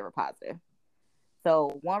fact that they were positive.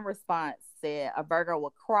 So one response said a Virgo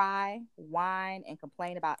will cry, whine, and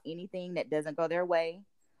complain about anything that doesn't go their way,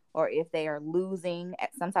 or if they are losing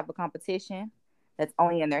at some type of competition that's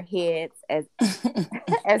only in their heads, as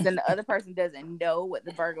in the other person doesn't know what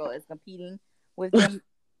the Virgo is competing with them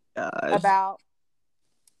about.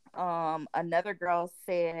 Another girl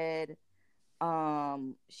said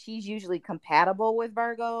she's usually compatible with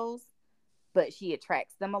Virgos, but she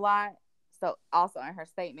attracts them a lot. So also in her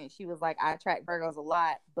statement, she was like, I attract Virgos a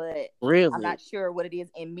lot, but really? I'm not sure what it is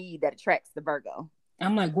in me that attracts the Virgo.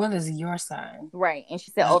 I'm like, what is your sign? Right. And she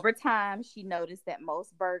said over time, she noticed that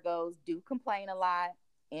most Virgos do complain a lot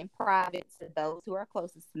in private to those who are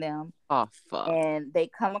closest to them. Oh, fuck. And they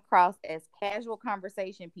come across as casual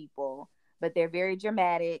conversation people, but they're very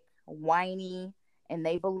dramatic, whiny, and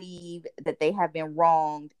they believe that they have been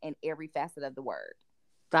wronged in every facet of the word.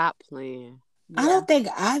 Stop playing. Yeah. I don't think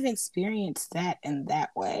I've experienced that in that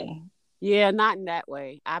way. Yeah, not in that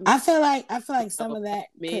way. I feel like some of that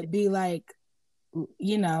could be like,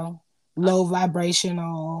 low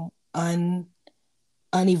vibrational,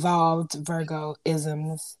 unevolved Virgo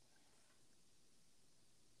isms.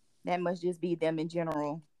 That must just be them in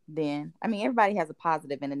general. Then, I mean, everybody has a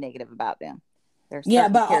positive and a negative about them. There's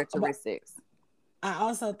certain characteristics. But I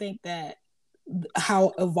also think that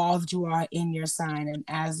how evolved you are in your sign and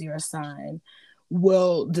as your sign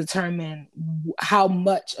will determine how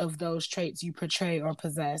much of those traits you portray or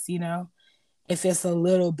possess, if it's a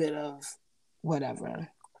little bit of whatever.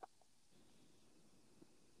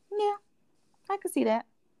 Yeah, I could see that.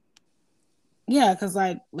 Yeah, because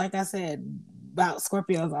like I said about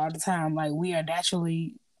Scorpios all the time, like we are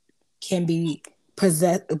naturally can be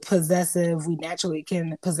possessive. We naturally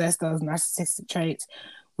can possess those narcissistic traits.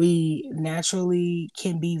 We naturally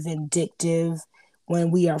can be vindictive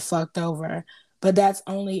when we are fucked over. But that's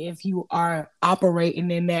only if you are operating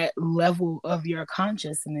in that level of your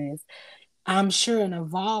consciousness. I'm sure an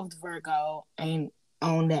evolved Virgo ain't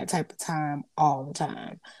on that type of time all the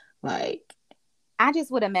time. Like, I just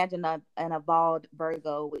would imagine an evolved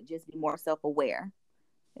Virgo would just be more self-aware.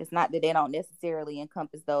 It's not that they don't necessarily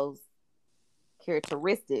encompass those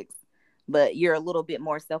characteristics, but you're a little bit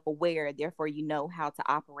more self-aware, therefore you know how to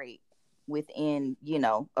operate within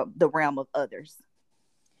the realm of others.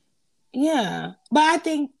 Yeah, but I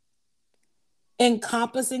think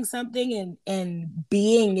encompassing something and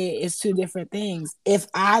being it is two different things. If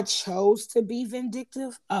I chose to be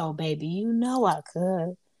vindictive, oh baby, you know I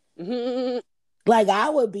could. Like I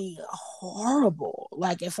would be horrible.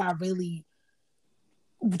 Like if I really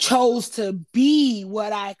chose to be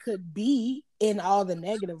what I could be in all the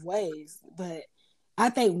negative ways. But I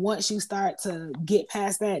think once you start to get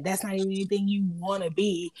past that, that's not even anything you want to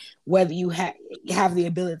be, whether you have the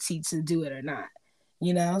ability to do it or not.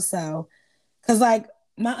 You know, so because like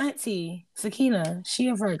my auntie Sakina, she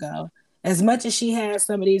a Virgo. As much as she has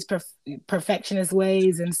some of these perfectionist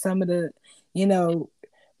ways and some of the, you know,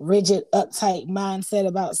 rigid, uptight mindset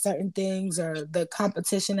about certain things or the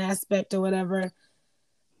competition aspect or whatever,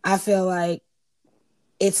 I feel like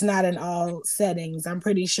it's not in all settings. I'm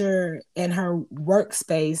pretty sure in her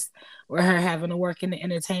workspace, where her having to work in the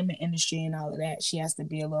entertainment industry and all of that, she has to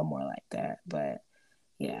be a little more like that. But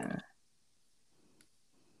yeah.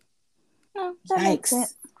 Oh,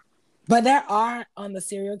 yikes. But there are on the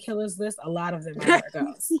serial killers list, a lot of them are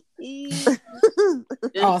Virgos.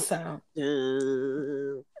 Also.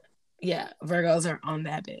 Yeah, Virgos are on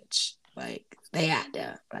that bitch. Like, they out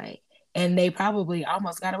there. Like, and they probably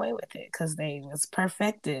almost got away with it because they was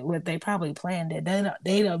perfected. They probably planned it.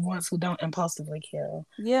 They the ones who don't impulsively kill.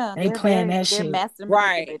 Yeah, they plan that they're shit. Master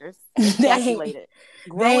manipulators. Right. They calculated.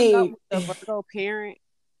 Growing up with a Virgo parent,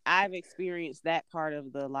 I've experienced that part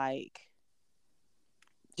of the like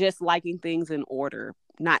just liking things in order,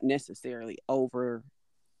 not necessarily over,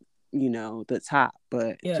 you know, the top,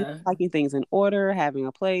 but just liking things in order, having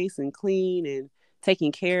a place and clean and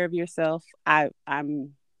taking care of yourself. I've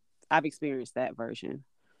experienced that version.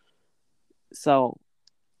 So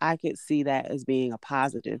I could see that as being a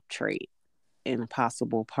positive trait in a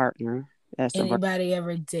possible partner. Anybody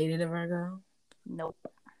ever dated a Virgo? Nope.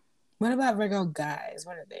 What about Virgo guys?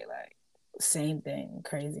 What are they like? Same thing.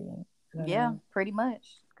 Crazy. Yeah, pretty much.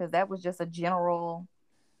 Because that was just a general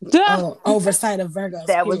oversight of Virgos.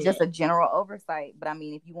 That was just a general oversight. But I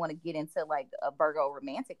mean, if you want to get into like a Virgo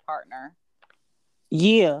romantic partner,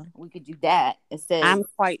 yeah, we could do that. It says, I'm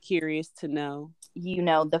quite curious to know. You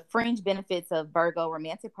know, the fringe benefits of Virgo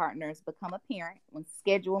romantic partners become apparent when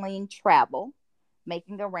scheduling travel,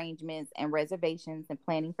 making arrangements and reservations, and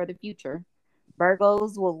planning for the future.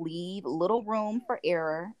 Virgos will leave little room for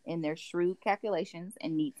error in their shrewd calculations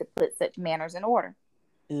and need to put such manners in order.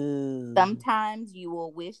 Sometimes you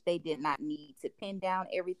will wish they did not need to pin down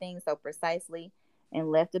everything so precisely and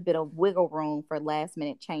left a bit of wiggle room for last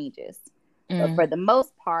minute changes. But for the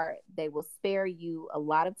most part, they will spare you a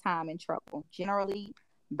lot of time and trouble. Generally,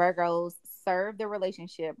 Virgos serve the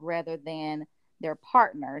relationship rather than their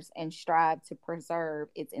partners and strive to preserve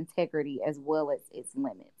its integrity as well as its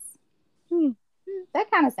limits. That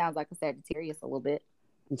kind of sounds like a Sagittarius a little bit.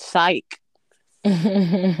 Psych.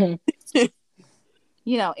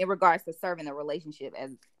 You know, in regards to serving the relationship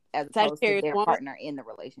as opposed to their partner in the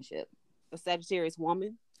relationship. A Sagittarius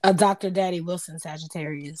woman? A Dr. Daddy Wilson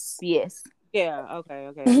Sagittarius. Yes. Yeah, okay.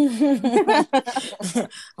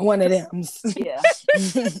 One of them. Yeah.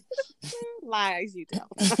 Lies you tell.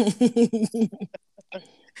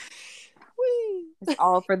 It's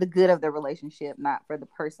all for the good of the relationship, not for the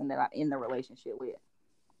person that I'm in the relationship with.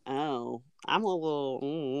 Oh, I'm a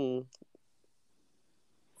little...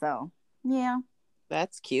 So, yeah.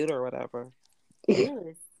 That's cute or whatever. It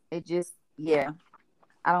is. It just, yeah.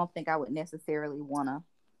 I don't think I would necessarily want to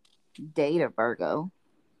date a Virgo.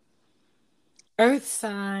 Earth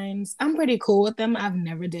signs. I'm pretty cool with them. I've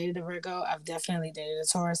never dated a Virgo. I've definitely dated a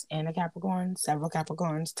Taurus and a Capricorn. Several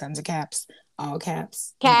Capricorns, tons of caps, all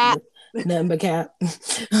caps. Nothing but cap.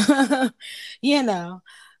 You know.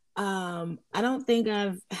 I don't think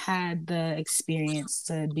I've had the experience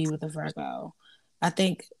to be with a Virgo. I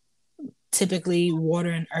think typically water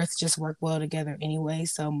and earth just work well together anyway,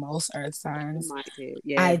 so most earth signs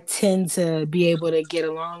I tend to be able to get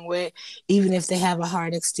along with, even if they have a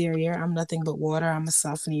hard exterior. I'm nothing but water. I'm gonna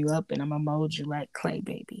soften you up and I'm gonna mold you like clay,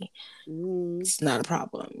 baby. It's not a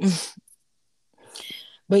problem.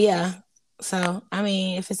 But yeah, so I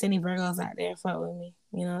mean, if it's any Virgos out there, fuck with me.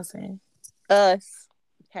 You know what I'm saying? Us.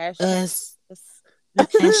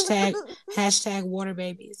 Hashtag water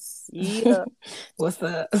babies. Yeah. What's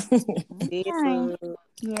up?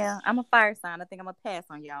 Yeah, I'm a fire sign. I think I'm gonna pass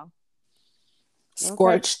on y'all.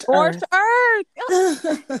 Scorched earth.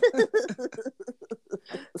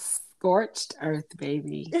 Scorched earth,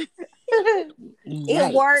 baby.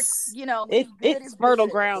 It works, you know. It's fertile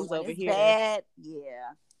grounds over here. Bad.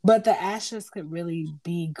 Yeah. But the ashes could really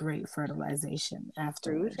be great fertilization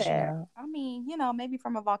afterwards. You know? I mean, you know, maybe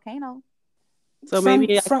from a volcano. So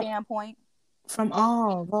maybe from standpoint. from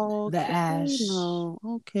all the ash.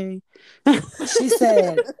 Okay. She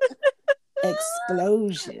said,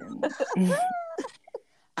 explosion.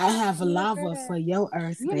 I have lava for your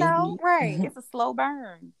earth, you baby. know, right? It's a slow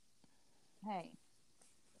burn. Hey,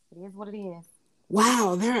 it is what it is.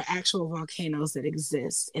 Wow, there are actual volcanoes that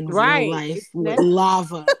exist in real Right. life It's with natural.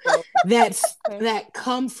 lava Okay. that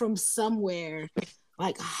come from somewhere,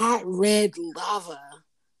 like hot red lava.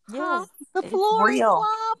 Yes, The it's floor is real.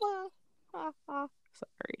 lava.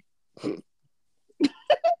 Sorry.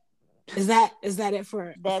 Is that it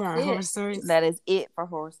for That's our horror it. stories? That is it for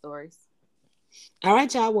horror stories. All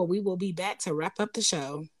right, y'all. Well, we will be back to wrap up the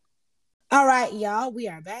show. All right, y'all. We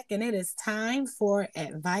are back, and it is time for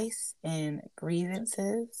advice and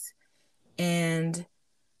grievances. And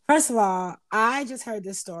first of all, I just heard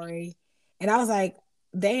this story, and I was like,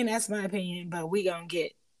 they ain't asked my opinion, but we gonna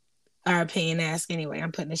get our opinion asked anyway.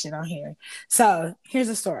 I'm putting this shit on here. So here's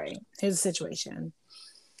a story. Here's a situation.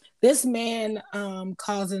 This man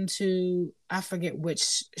calls into, I forget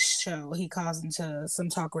which show, he calls into some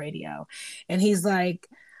talk radio, and he's like,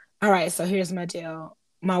 all right, so here's my deal.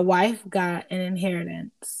 My wife got an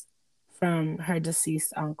inheritance from her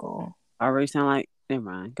deceased uncle. Already sound like, never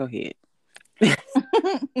mind. Go ahead.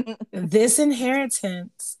 This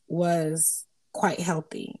inheritance was quite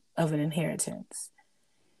healthy of an inheritance.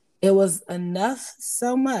 It was enough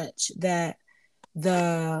so much that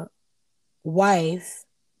the wife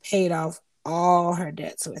paid off all her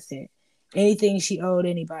debts with it. Anything she owed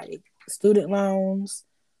anybody. Student loans,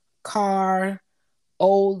 car,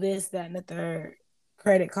 old this, that, and the third,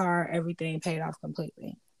 credit card, everything paid off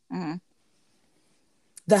completely. Mm-hmm.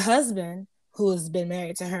 The husband, who has been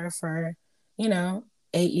married to her for, 8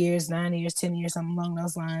 years, 9 years, 10 years, something along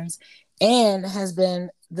those lines, and has been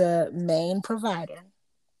the main provider,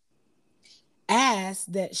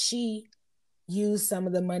 asked that she use some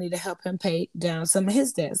of the money to help him pay down some of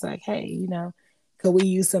his debts. Like, hey, could we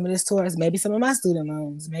use some of this towards maybe some of my student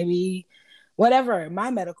loans, maybe whatever,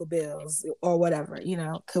 my medical bills or whatever,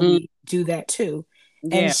 could we do that too?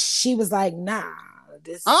 Yeah. And she was like, nah,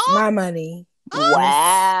 this is my money.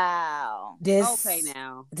 Wow. Okay,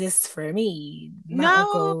 now. This for me.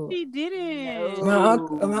 No, she didn't.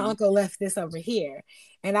 My uncle left this over here.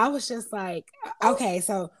 And I was just like, okay,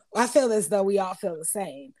 so I feel as though we all feel the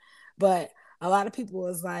same. But a lot of people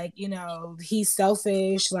was like, he's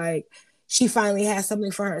selfish. Like, she finally has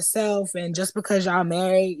something for herself. And just because y'all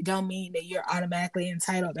married don't mean that you're automatically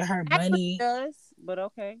entitled to her money. It does, but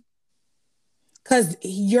okay. Because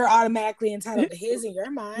you're automatically entitled to his in your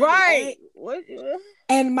mind. Right. What?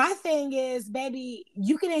 And my thing is, baby,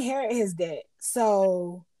 you can inherit his debt.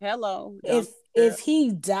 So hello. If he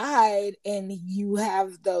died and you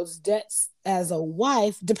have those debts as a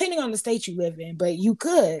wife, depending on the state you live in, but you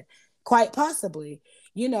could quite possibly,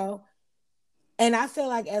 and I feel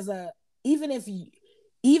like even if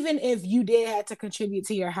you did have to contribute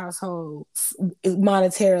to your household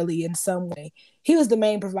monetarily in some way, he was the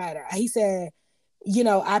main provider. He said,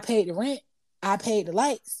 I paid the rent, I paid the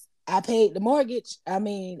lights, I paid the mortgage. I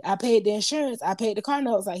paid the insurance, I paid the car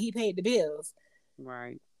notes. Like, he paid the bills.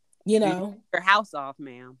 Right. Your house off,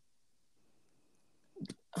 ma'am.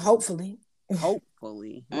 Hopefully.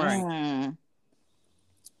 Right.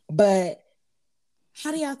 But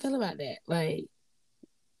how do y'all feel about that? Like,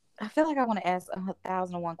 I feel like I want to ask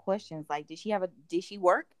 1,001 questions. Like, did she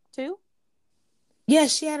work too? Yeah,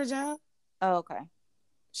 she had a job. Oh, okay.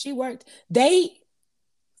 She worked.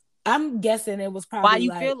 I'm guessing it was probably why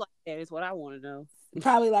you feel like that is what I want to know.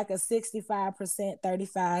 Probably like a 65%,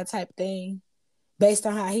 35 type thing, based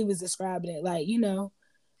on how he was describing it. Like,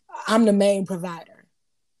 I'm the main provider.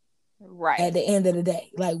 Right. At the end of the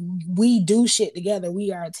day, like, we do shit together.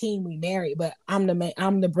 We are a team. We married, but I'm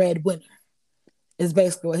the breadwinner. Is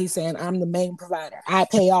basically what he's saying. I'm the main provider. I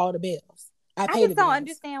pay all the bills. I just don't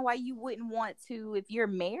understand why you wouldn't want to, if you're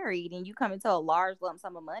married and you come into a large lump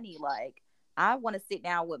sum of money. Like, I want to sit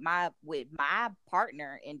down with my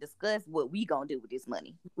partner and discuss what we gonna do with this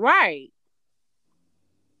money. Right.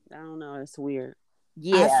 I don't know. It's weird.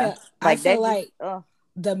 Yeah. I feel like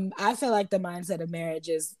the mindset of marriage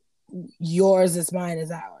is yours is mine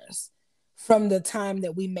is ours from the time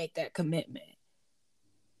that we make that commitment.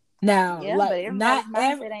 Now, but everybody's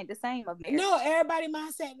mindset ain't the same of marriage. No, everybody's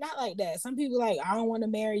mindset not like that. Some people like, I don't want to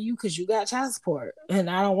marry you because you got child support, and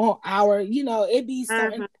I don't want it be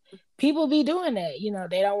certain people be doing that.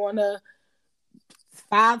 They don't want to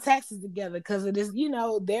file taxes together because it is.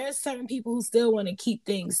 There's certain people who still want to keep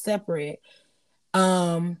things separate.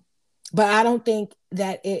 But I don't think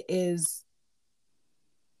that it is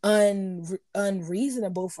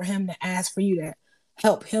unreasonable for him to ask for you to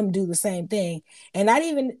help him do the same thing. And not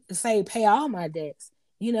even say pay all my debts,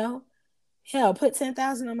 you know? Hell, put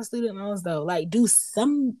 10,000 on my student loans though. Like, do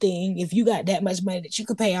something if you got that much money that you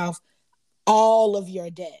could pay off all of your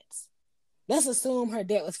debts. Let's assume her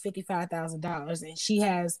debt was $55,000 and she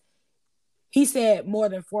has, he said, more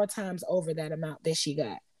than 4 times over that amount that she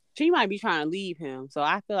got. She might be trying to leave him, so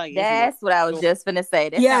I feel like that's what I was just gonna say.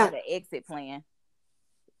 That's kind of the exit plan.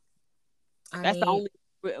 That's the only,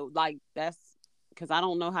 like, that's because I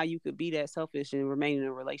don't know how you could be that selfish and remain in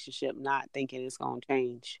a relationship not thinking it's gonna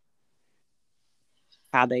change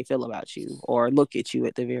how they feel about you or look at you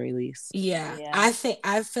at the very least. Yeah.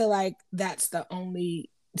 I feel like that's the only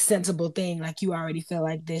sensible thing. Like, you already feel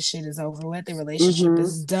like this shit is over with, the relationship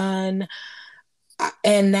is done,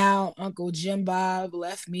 and now Uncle Jim Bob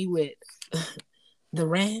left me with the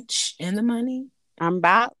ranch and the money. I'm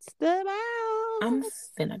about to bounce. I'm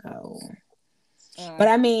finna go. But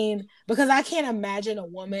I mean, because I can't imagine a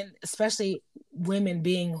woman, especially women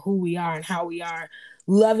being who we are and how we are,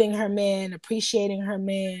 loving her man, appreciating her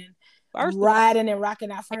man, riding and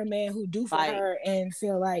rocking out for her man who do for her, and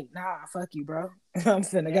feel like, nah, fuck you, bro. I'm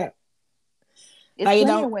finna go. It's like,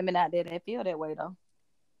 plenty of women out there that feel that way though.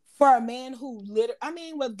 For a man who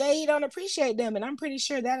they don't appreciate them, and I'm pretty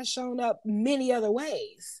sure that has shown up many other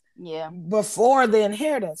ways. Yeah. Before the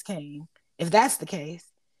inheritance came, if that's the case.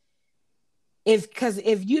 If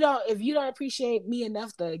you don't appreciate me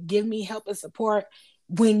enough to give me help and support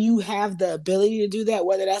when you have the ability to do that,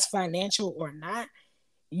 whether that's financial or not,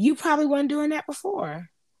 you probably weren't doing that before.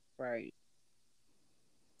 Right.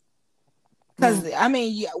 Because I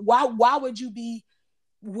mean, why would you be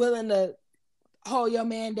willing to hold your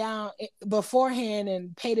man down beforehand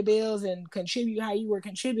and pay the bills and contribute how you were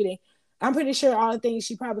contributing? I'm pretty sure all the things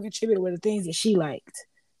she probably contributed were the things that she liked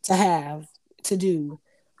to have to do.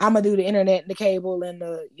 I'm gonna do the internet and the cable and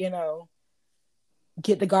the,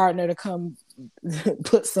 get the gardener to come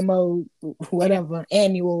put some more whatever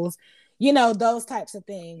annuals, those types of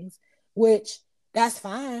things, which that's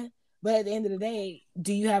fine. But at the end of the day,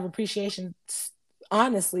 do you have appreciation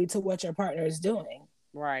honestly to what your partner is doing?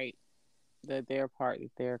 Right. Their part that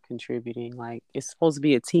they're contributing. Like, it's supposed to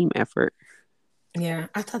be a team effort. Yeah,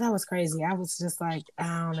 I thought that was crazy. I was just like,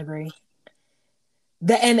 I don't agree.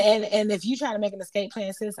 And if you try to make an escape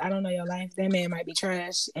plan, sis, I don't know your life. That man might be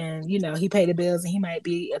trash, and he paid the bills, and he might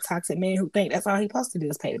be a toxic man who think that's all he's supposed to do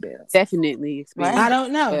is pay the bills. Definitely, I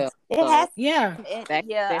don't know. It has,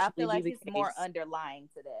 I feel like it's more underlying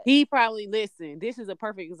to that. He probably This is a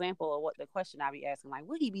perfect example of what the question I be asking. Like,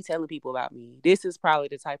 what he be telling people about me? This is probably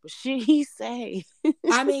the type of shit he say.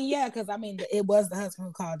 I mean, yeah, because it was the husband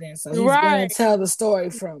who called in, so he's going to tell the story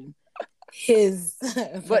from his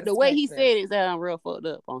but the way he said it sounds real fucked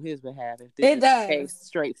up on his behalf. If this is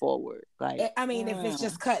straightforward, like, I mean, if it's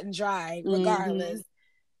just cut and dry, regardless.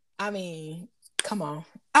 I mean, come on.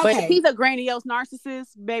 Okay. But if he's a grandiose narcissist,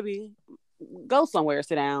 baby, go somewhere,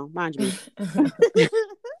 sit down, mind you.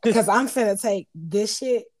 Because I'm finna take this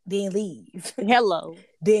shit, then leave. Hello,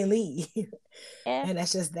 then leave, and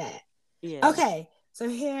that's just that. Yeah. Okay, so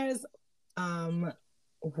here's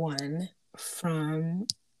one from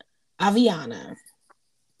Aviana.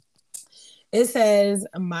 It says,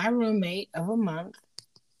 my roommate of a month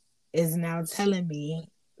is now telling me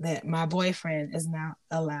that my boyfriend is not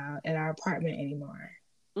allowed at our apartment anymore.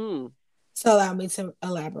 So allow me to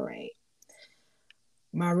elaborate.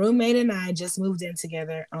 My roommate and I just moved in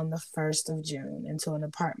together on the 1st of June into an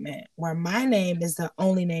apartment where my name is the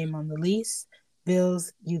only name on the lease,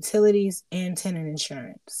 bills, utilities, and tenant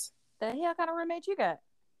insurance. The hell kind of roommate you got?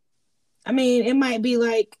 I mean, it might be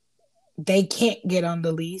like they can't get on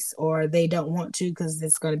the lease or they don't want to because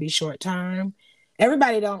it's going to be short term.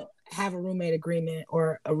 Everybody don't have a roommate agreement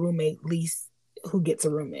or a roommate lease who gets a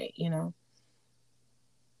roommate,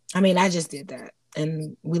 I mean, I just did that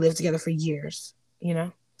and we lived together for years,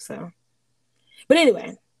 so. But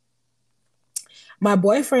anyway, my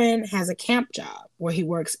boyfriend has a camp job where he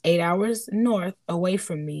works 8 hours north away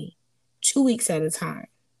from me 2 weeks at a time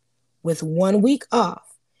with 1 week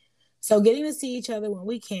off. So getting to see each other when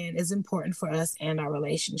we can is important for us and our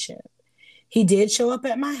relationship. He did show up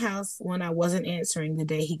at my house when I wasn't answering the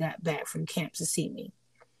day he got back from camp to see me.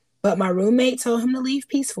 But my roommate told him to leave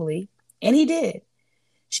peacefully, and he did.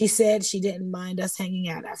 She said she didn't mind us hanging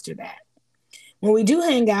out after that. When we do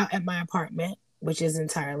hang out at my apartment, which is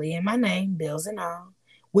entirely in my name, bills and all,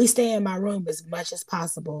 we stay in my room as much as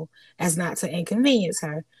possible as not to inconvenience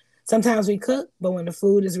her. Sometimes we cook, but when the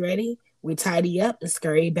food is ready, we tidy up and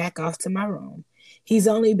scurry back off to my room. He's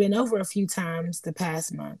only been over a few times the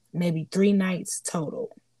past month, maybe 3 nights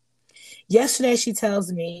total. Yesterday, she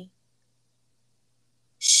tells me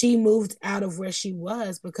she moved out of where she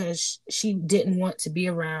was because she didn't want to be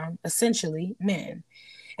around, essentially, men.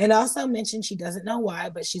 And also mentioned she doesn't know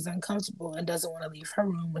why, but she's uncomfortable and doesn't want to leave her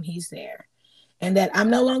room when he's there. And that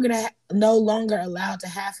I'm no longer allowed to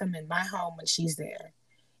have him in my home when she's there,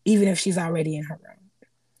 even if she's already in her room.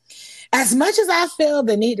 As much as I feel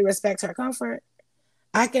the need to respect her comfort,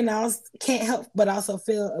 I can't help but also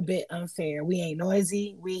feel a bit unfair. We ain't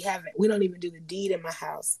noisy. We don't even do the deed in my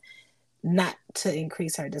house, not to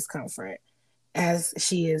increase her discomfort, as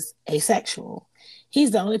she is asexual.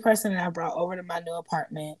 He's the only person that I brought over to my new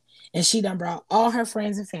apartment, and she done brought all her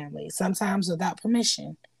friends and family, sometimes without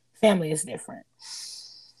permission. Family is different.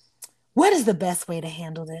 What is the best way to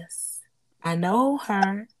handle this? I know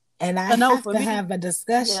her, and I have to have a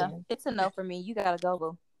discussion. Yeah, it's a no for me. You gotta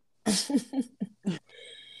go.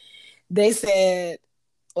 They said,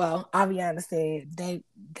 well, Aviana said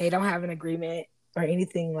they don't have an agreement or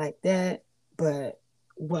anything like that, but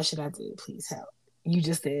what should I do? Please help. You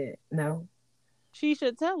just said no. She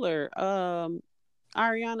should tell her,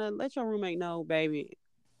 Ariana, let your roommate know, baby.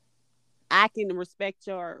 I can respect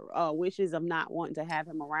your wishes of not wanting to have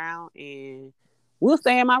him around, and we'll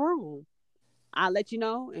stay in my room. I'll let you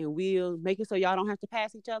know, and we'll make it so y'all don't have to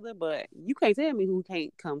pass each other. But you can't tell me who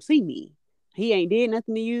can't come see me. He ain't did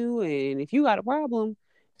nothing to you, and if you got a problem,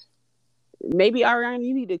 maybe Ariana,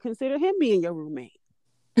 you need to consider him being your roommate.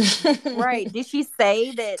 Right? Did she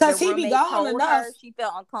say that the roommate told her she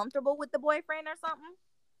felt uncomfortable with the boyfriend or something?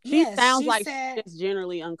 She sounds like she's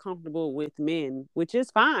generally uncomfortable with men, which is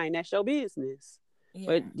fine. That's your business. Yeah.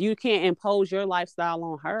 But you can't impose your lifestyle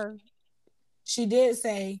on her. She did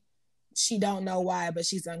say she don't know why, but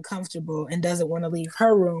she's uncomfortable and doesn't want to leave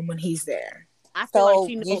her room when he's there. I feel like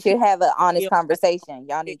you should have an honest conversation.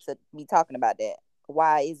 Y'all need to be talking about that.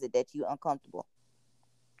 Why is it that you uncomfortable?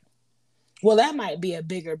 Well, that might be a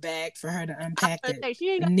bigger bag for her to unpack. She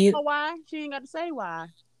ain't got to know why. She ain't got to say why.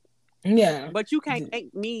 Yeah. But you can't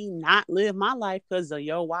make me not live my life because of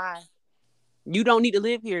your why. You don't need to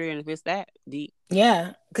live here if it's that deep.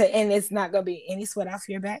 Yeah. And it's not going to be any sweat off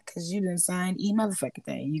your back because you didn't sign motherfucking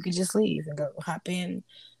thing. You could just leave and go hop in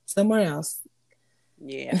somewhere else.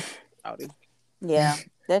 Yeah. Yeah.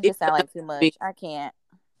 That just sounds like too much.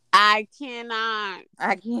 I cannot.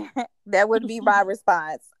 That would be my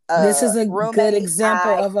response. This is a good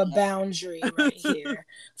example of a boundary right here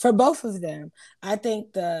for both of them. I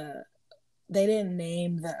think they didn't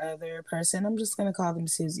name the other person. I'm just going to call them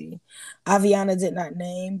Susie. Aviana did not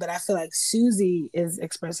name, but I feel like Susie is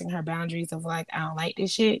expressing her boundaries of like, I don't like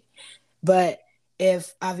this shit. But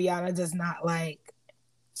if Aviana does not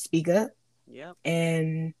speak up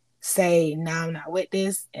and say, no, I'm not with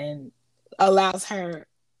this, and allows her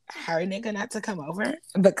nigga not to come over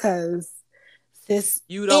because this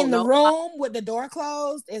in the room with the door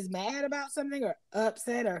closed is mad about something or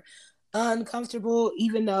upset or uncomfortable,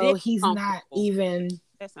 even though he's not even.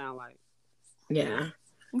 That sound like. Yeah.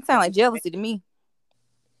 It sound like jealousy to me.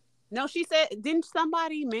 No, she said, didn't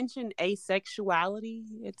somebody mention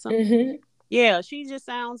asexuality at some point? Yeah, she just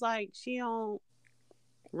sounds like she don't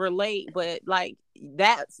relate, but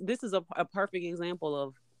this is a perfect example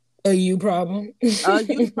of a you problem. A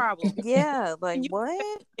you problem. Yeah, like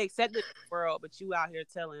what? Accept the world, but you out here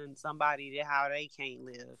telling somebody how they can't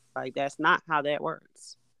live. Like that's not how that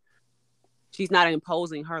works. She's not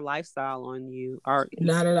imposing her lifestyle on you, or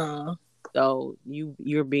not at all. So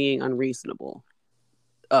you're being unreasonable.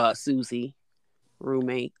 Susie,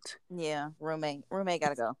 roommate. Yeah, roommate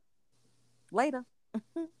gotta go. Later.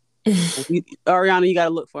 Ariana, you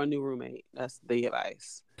gotta look for a new roommate. That's the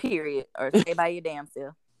advice. Period. Or stay by your damn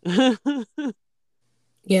self.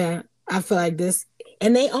 Yeah, I feel like this,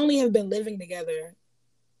 and they only have been living together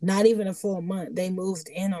not even a full month. They moved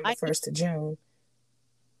in on the 1st of June.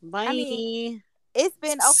 Bye. I mean, it's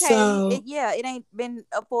been okay. It ain't been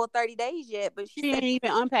a full 30 days yet, but she ain't even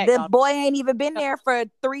unpacked. The boy ain't even been there for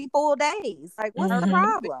 3 full days. Like, what's the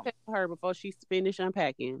problem? Her before she finished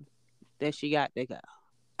unpacking that she got to go.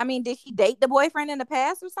 I mean, did she date the boyfriend in the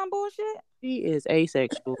past or some bullshit? She is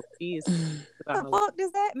asexual. She is. What the fuck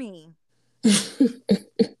does that mean?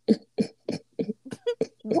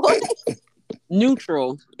 What?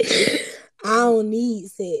 Neutral. I don't need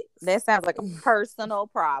sex. That sounds like a personal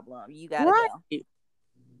problem. You gotta go.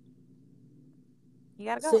 You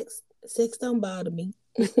gotta go. Sex don't bother me.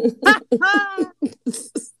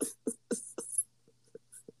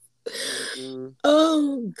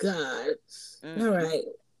 Oh God. All right.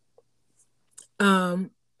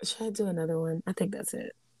 Should I do another one? I think that's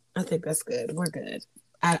it. I think that's good. We're good.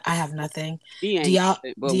 I have nothing. Do y'all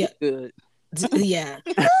good? Yeah.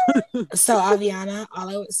 So, Aviana, all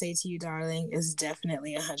I would say to you, darling, is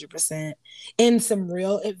definitely 100%. And some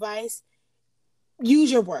real advice,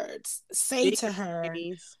 use your words. Say to her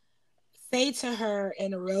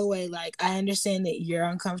in a real way, like, I understand that you're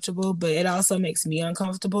uncomfortable, but it also makes me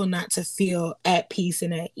uncomfortable not to feel at peace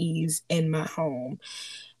and at ease in my home.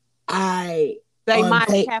 Say my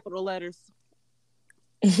capital letters.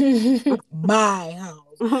 My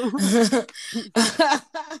home.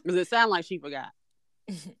 Does it sound like she forgot?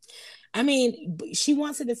 I mean, she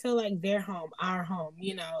wants it to feel like their home, our home.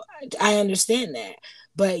 You know, I understand that,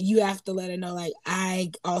 but you have to let her know, like,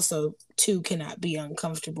 I also too cannot be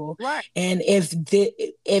uncomfortable, right? And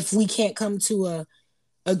if we can't come to a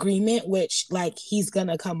agreement, which, like, he's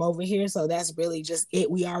gonna come over here, so that's really just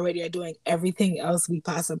it. We already are doing everything else we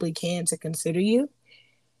possibly can to consider you.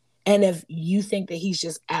 And if you think that he's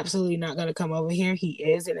just absolutely not going to come over here, he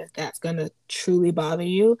is. And if that's going to truly bother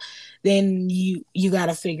you, then you got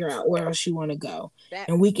to figure out where else you want to go.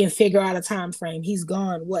 And we can figure out a time frame. He's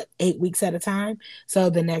gone, 8 weeks at a time?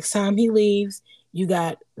 So the next time he leaves, you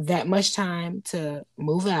got that much time to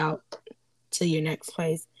move out to your next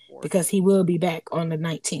place, because he will be back on the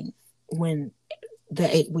 19th when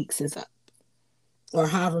the 8 weeks is up, or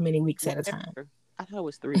however many weeks at a time. I thought it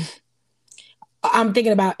was 3. I'm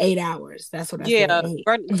thinking about 8 hours. That's what I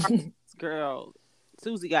said. Girl,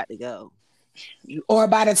 Susie got to go. Or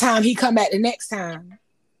by the time he come back the next time,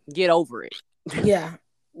 get over it. Yeah,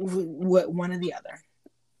 one or the other.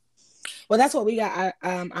 Well, that's what we got,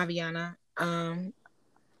 Aviana.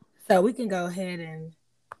 So we can go ahead and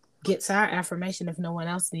get to our affirmation if no one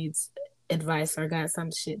else needs advice or got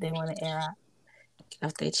some shit they want to air out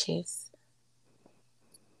off their chest.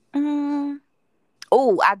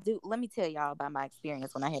 Oh, I do. Let me tell y'all about my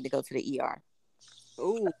experience when I had to go to the ER.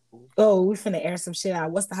 Oh, we finna air some shit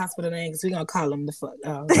out. What's the hospital name? Because we're going to call them the fuck.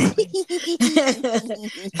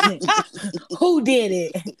 Who did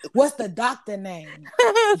it? What's the doctor name?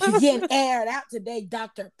 You getting aired out today,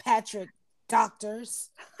 Dr. Patrick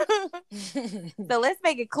Doctors. So let's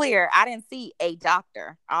make it clear. I didn't see a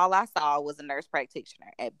doctor. All I saw was a nurse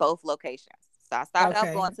practitioner at both locations. So I started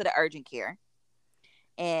off going to the urgent care.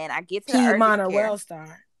 And I get to the urgent care. Piedmont or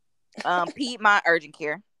Wellstar? Piedmont urgent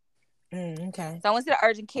care. Okay. So I went to the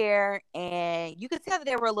urgent care, and you could tell that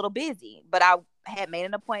they were a little busy, but I had made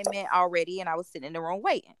an appointment already, and I was sitting in the room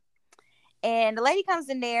waiting. And the lady comes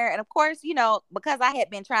in there, and of course, you know, because I had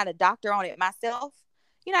been trying to doctor on it myself,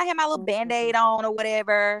 you know, I had my little Band-Aid on or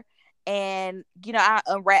whatever, and, you know, I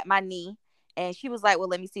unwrapped my knee, and she was like, well,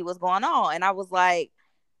 let me see what's going on. And I was like,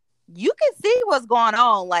 you can see what's going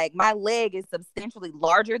on. Like, my leg is substantially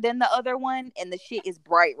larger than the other one, and the shit is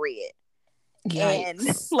bright red. Yikes. And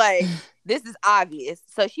like, this is obvious.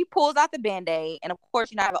 So she pulls out the Band-Aid, and of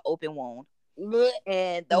course, you know, I have an open wound.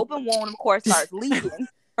 And the open wound, of course, starts leaking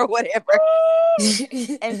or whatever.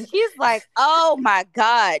 And she's like, oh my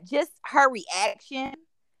God, just her reaction.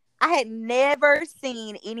 I had never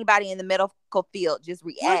seen anybody in the medical field just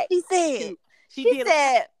react. She said,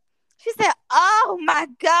 oh my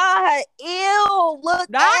God, ew, look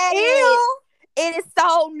at it. It is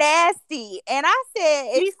so nasty. And I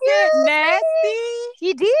said, she said nasty?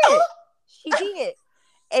 She did. She did.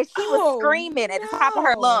 And she was screaming at the top of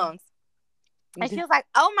her lungs. And she was like,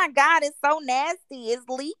 oh my God, it's so nasty. It's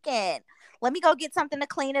leaking. Let me go get something to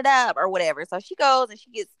clean it up or whatever. So she goes and she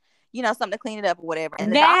gets, you know, something to clean it up or whatever.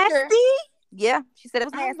 And the doctor, yeah, she said it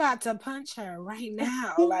was nasty. I'm about to punch her right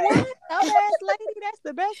now. Like, what? Oh, lady, that's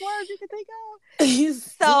the best word you can think of.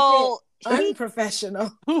 So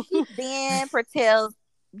unprofessional. She then proceeds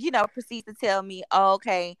to tell me, oh,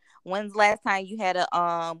 okay, when's the last time you had a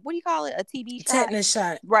what do you call it? A TB shot? Tetanus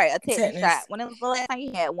shot. Right, a tetanus shot. When it was the last time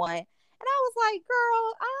you had one? And I was like,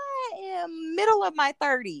 girl, I am middle of my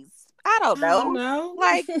 30s. I don't know.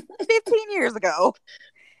 Like 15 years ago.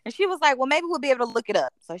 And she was like, well, maybe we'll be able to look it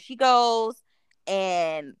up. So she goes,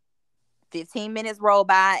 and 15 minutes roll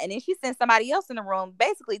by, and then she sends somebody else in the room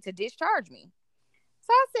basically to discharge me.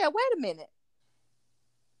 So I said, wait a minute.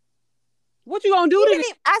 What you gonna do to me?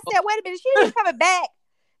 I said, wait a minute. She didn't coming back.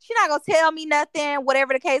 She's not gonna tell me nothing,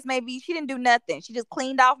 whatever the case may be. She didn't do nothing. She just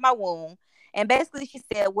cleaned off my wound. And basically she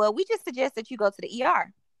said, well, we just suggest that you go to the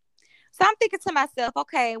ER. So I'm thinking to myself,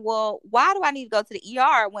 okay, well, why do I need to go to the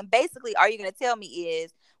ER when basically all you're going to tell me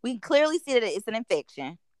is we can clearly see that it's an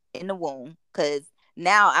infection in the wound, because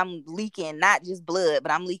now I'm leaking not just blood,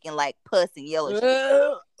 but I'm leaking like pus and yellow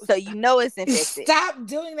shit. So you know it's infected. Stop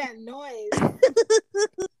doing that noise.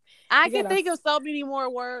 I can think of so many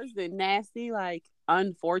more words than nasty, like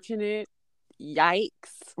unfortunate, yikes.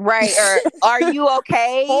 Right. Or are you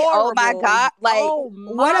okay? Horrible. Oh my God. Like,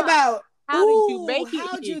 what about How did you make it?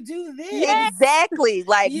 How'd you do this? Exactly.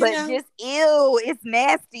 Like, but just ew, it's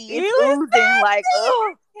nasty. It's oozing. Like,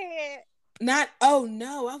 oh. Not, oh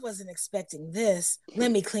no, I wasn't expecting this. Let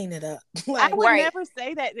me clean it up. Like, I would never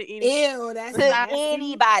say that to anybody. Ew, that's to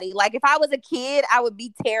anybody. Like, if I was a kid, I would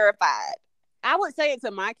be terrified. I would say it to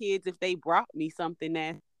my kids if they brought me something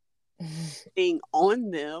nasty. Thing on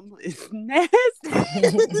them is nasty.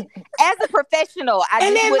 As a professional,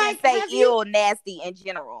 I just wouldn't say ill nasty in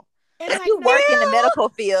general. If you work in the medical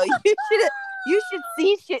field, you should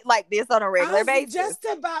see shit like this on a regular basis. Just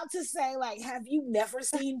about to say, like, have you never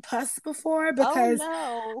seen pus before? Because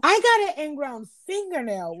I got an ingrown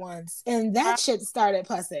fingernail once, and that shit started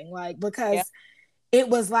pussing. Like, because it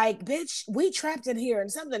was like, bitch, we trapped in here,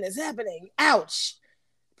 and something is happening. Ouch.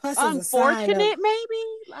 Pus is unfortunate, maybe.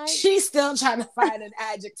 Like, she's still trying to find an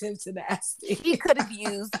adjective to nasty. She could have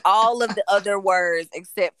used all of the other words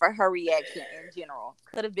except for her reaction in general.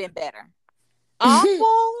 Could have been better.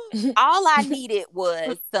 Awful. All I needed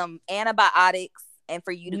was some antibiotics and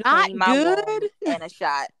for you to clean my wound and a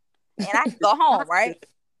shot, and I could go home, right?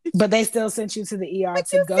 But they still sent you to the ER.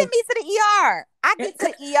 But you sent me to the ER. I get to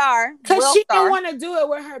the ER because she didn't want to do it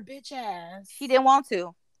with her bitch ass. She didn't want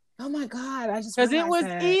to. Oh my God! I just because it was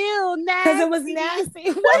ill nasty. Because it was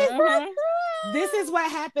nasty. What is that? This is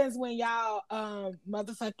what happens when y'all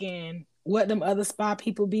motherfucking what them other spa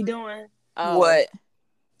people be doing. What?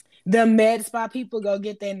 The med spa people go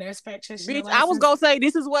get their nurse practitioner. Bitch, I was gonna say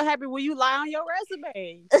this is what happened when you lie on your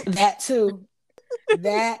resume. That too.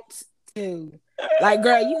 That too. Like,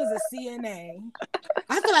 girl, you was a CNA.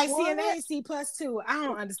 I feel like CNA see pus too. I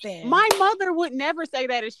don't understand. My mother would never say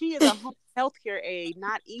that, and she is a home healthcare aide,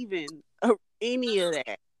 not even any of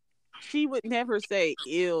that. She would never say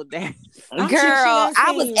ill nasty. Girl,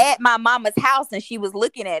 I was at my mama's house and she was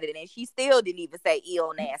looking at it and she still didn't even say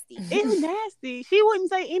ill nasty. Ill nasty. She wouldn't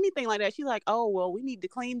say anything like that. She's like, oh, well, we need to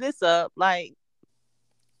clean this up. Like,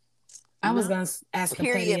 I was going to ask a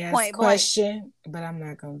petty question, but I'm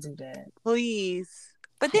not going to do that. Please.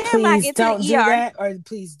 But then please I get to don't the do ER. that, or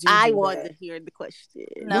please do I do want that. to hear the question.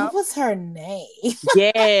 No. What was her name?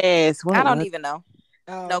 Yes. I don't even know.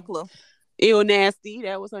 No clue. Ill nasty.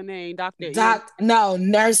 That was her name.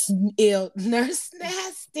 Nurse ill. Nurse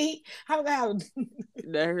nasty. How about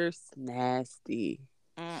Nurse nasty?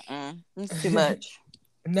 It's too much.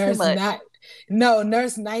 Nurse too much.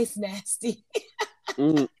 Nurse nice nasty.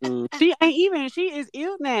 She ain't even. She is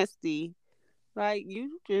ill nasty. Like,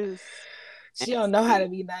 you just. She don't know how to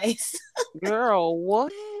be nice. Girl,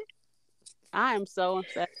 what? I am so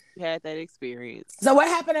upset you had that experience. So what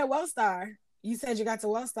happened at Wellstar? You said you got to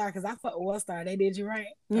Wellstar because I fucked with Wellstar. They did you right?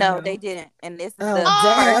 No, they didn't. And this is the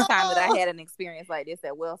first time that I had an experience like this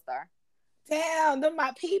at Wellstar. Damn, them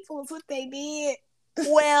my peoples, what they did.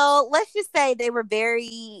 Well, let's just say they were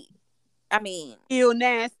very, ill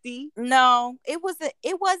nasty. No, it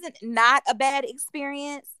wasn't not a bad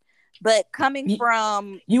experience. But coming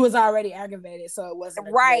from you was already aggravated, so it wasn't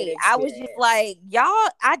right. I was just like, y'all.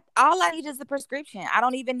 All I need is a prescription. I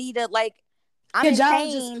don't even need I'm in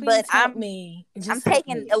pain, but I'm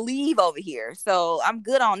taking a leave over here, so I'm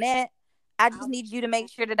good on that. I just need you to make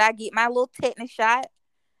sure that I get my little tetanus shot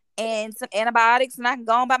and some antibiotics, and I can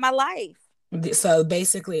go on by my life. So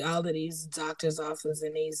basically, all of these doctors' offices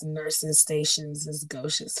and these nurses' stations is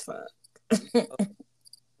gauche as fuck.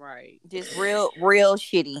 Right. Just real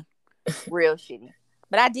shitty. Real shitty.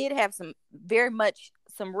 But I did have some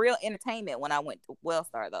real entertainment when I went to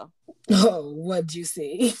Wellstar though. Oh, what'd you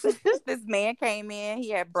see? This man came in, he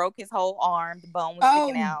had broke his whole arm, the bone was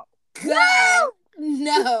sticking out. God.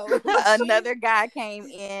 No. Another guy came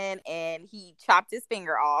in and he chopped his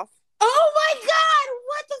finger off. Oh my God,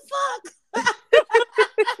 what the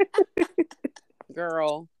fuck?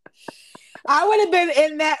 Girl. I would have been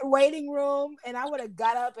in that waiting room and I would have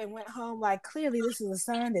got up and went home like, clearly this is a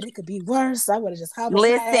sign that it could be worse. I would have just hopped.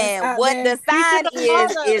 Listen, what the sign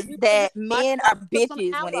is that men are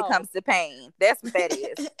bitches when it comes to pain. That's what that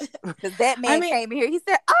is. Because that man came here, he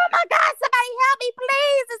said, oh my God, somebody help me,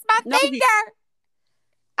 please. It's my finger.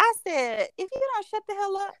 I said, if you don't shut the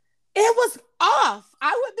hell up. It was off.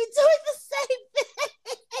 I would be doing the same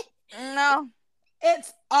thing. No.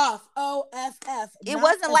 It's off. OFF. It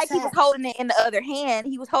wasn't like he was holding it in the other hand.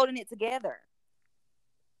 He was holding it together.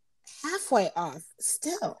 Halfway off.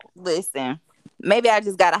 Still. Listen, maybe I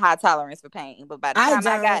just got a high tolerance for pain. But by the time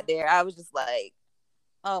I got there, I was just like,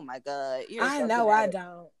 oh my God. I know I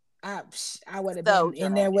don't. I would have been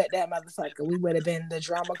in there with that motherfucker. We would have been the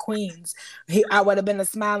drama queens. I would have been the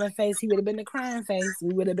smiling face. He would have been the crying face.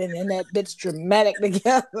 We would have been in that bitch dramatic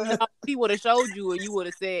together. No, he would have showed you, and you would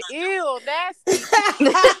have said, "Ew, nasty."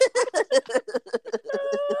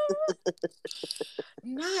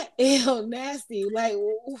 Not ill, nasty. Like,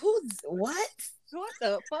 who's what? What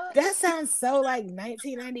the fuck? That sounds so like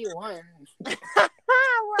 1991.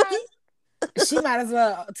 Right. She might as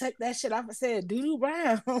well take that shit off and say Doodoo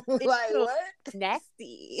Brown. Like, what?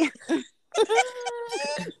 Nasty.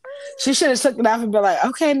 She should have took it off and be like,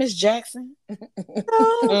 okay, Miss Jackson.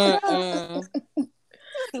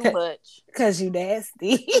 Too much. Because you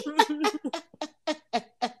nasty.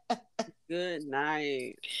 Good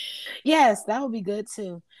night. Yes, that would be good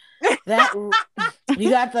too. That you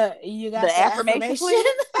got the affirmation.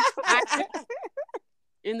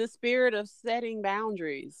 In the spirit of setting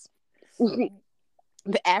boundaries, the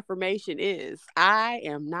affirmation is, I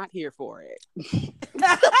am not here for it.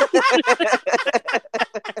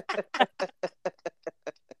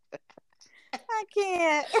 I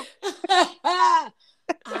can't.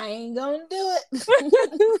 I ain't gonna do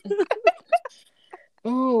it.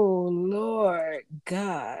 Oh, Lord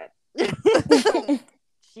God.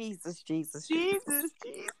 Jesus.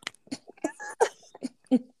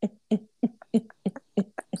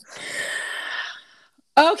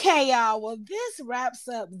 Okay, y'all. Well, this wraps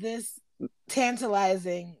up this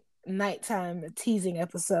tantalizing nighttime teasing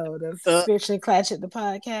episode of Spiritually Clatched, the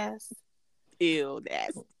podcast. Ew,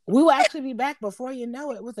 that's... We will actually be back before you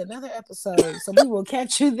know it with another episode. So we will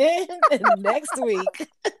catch you then next week.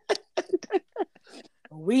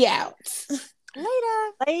 We out.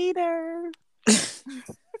 Later.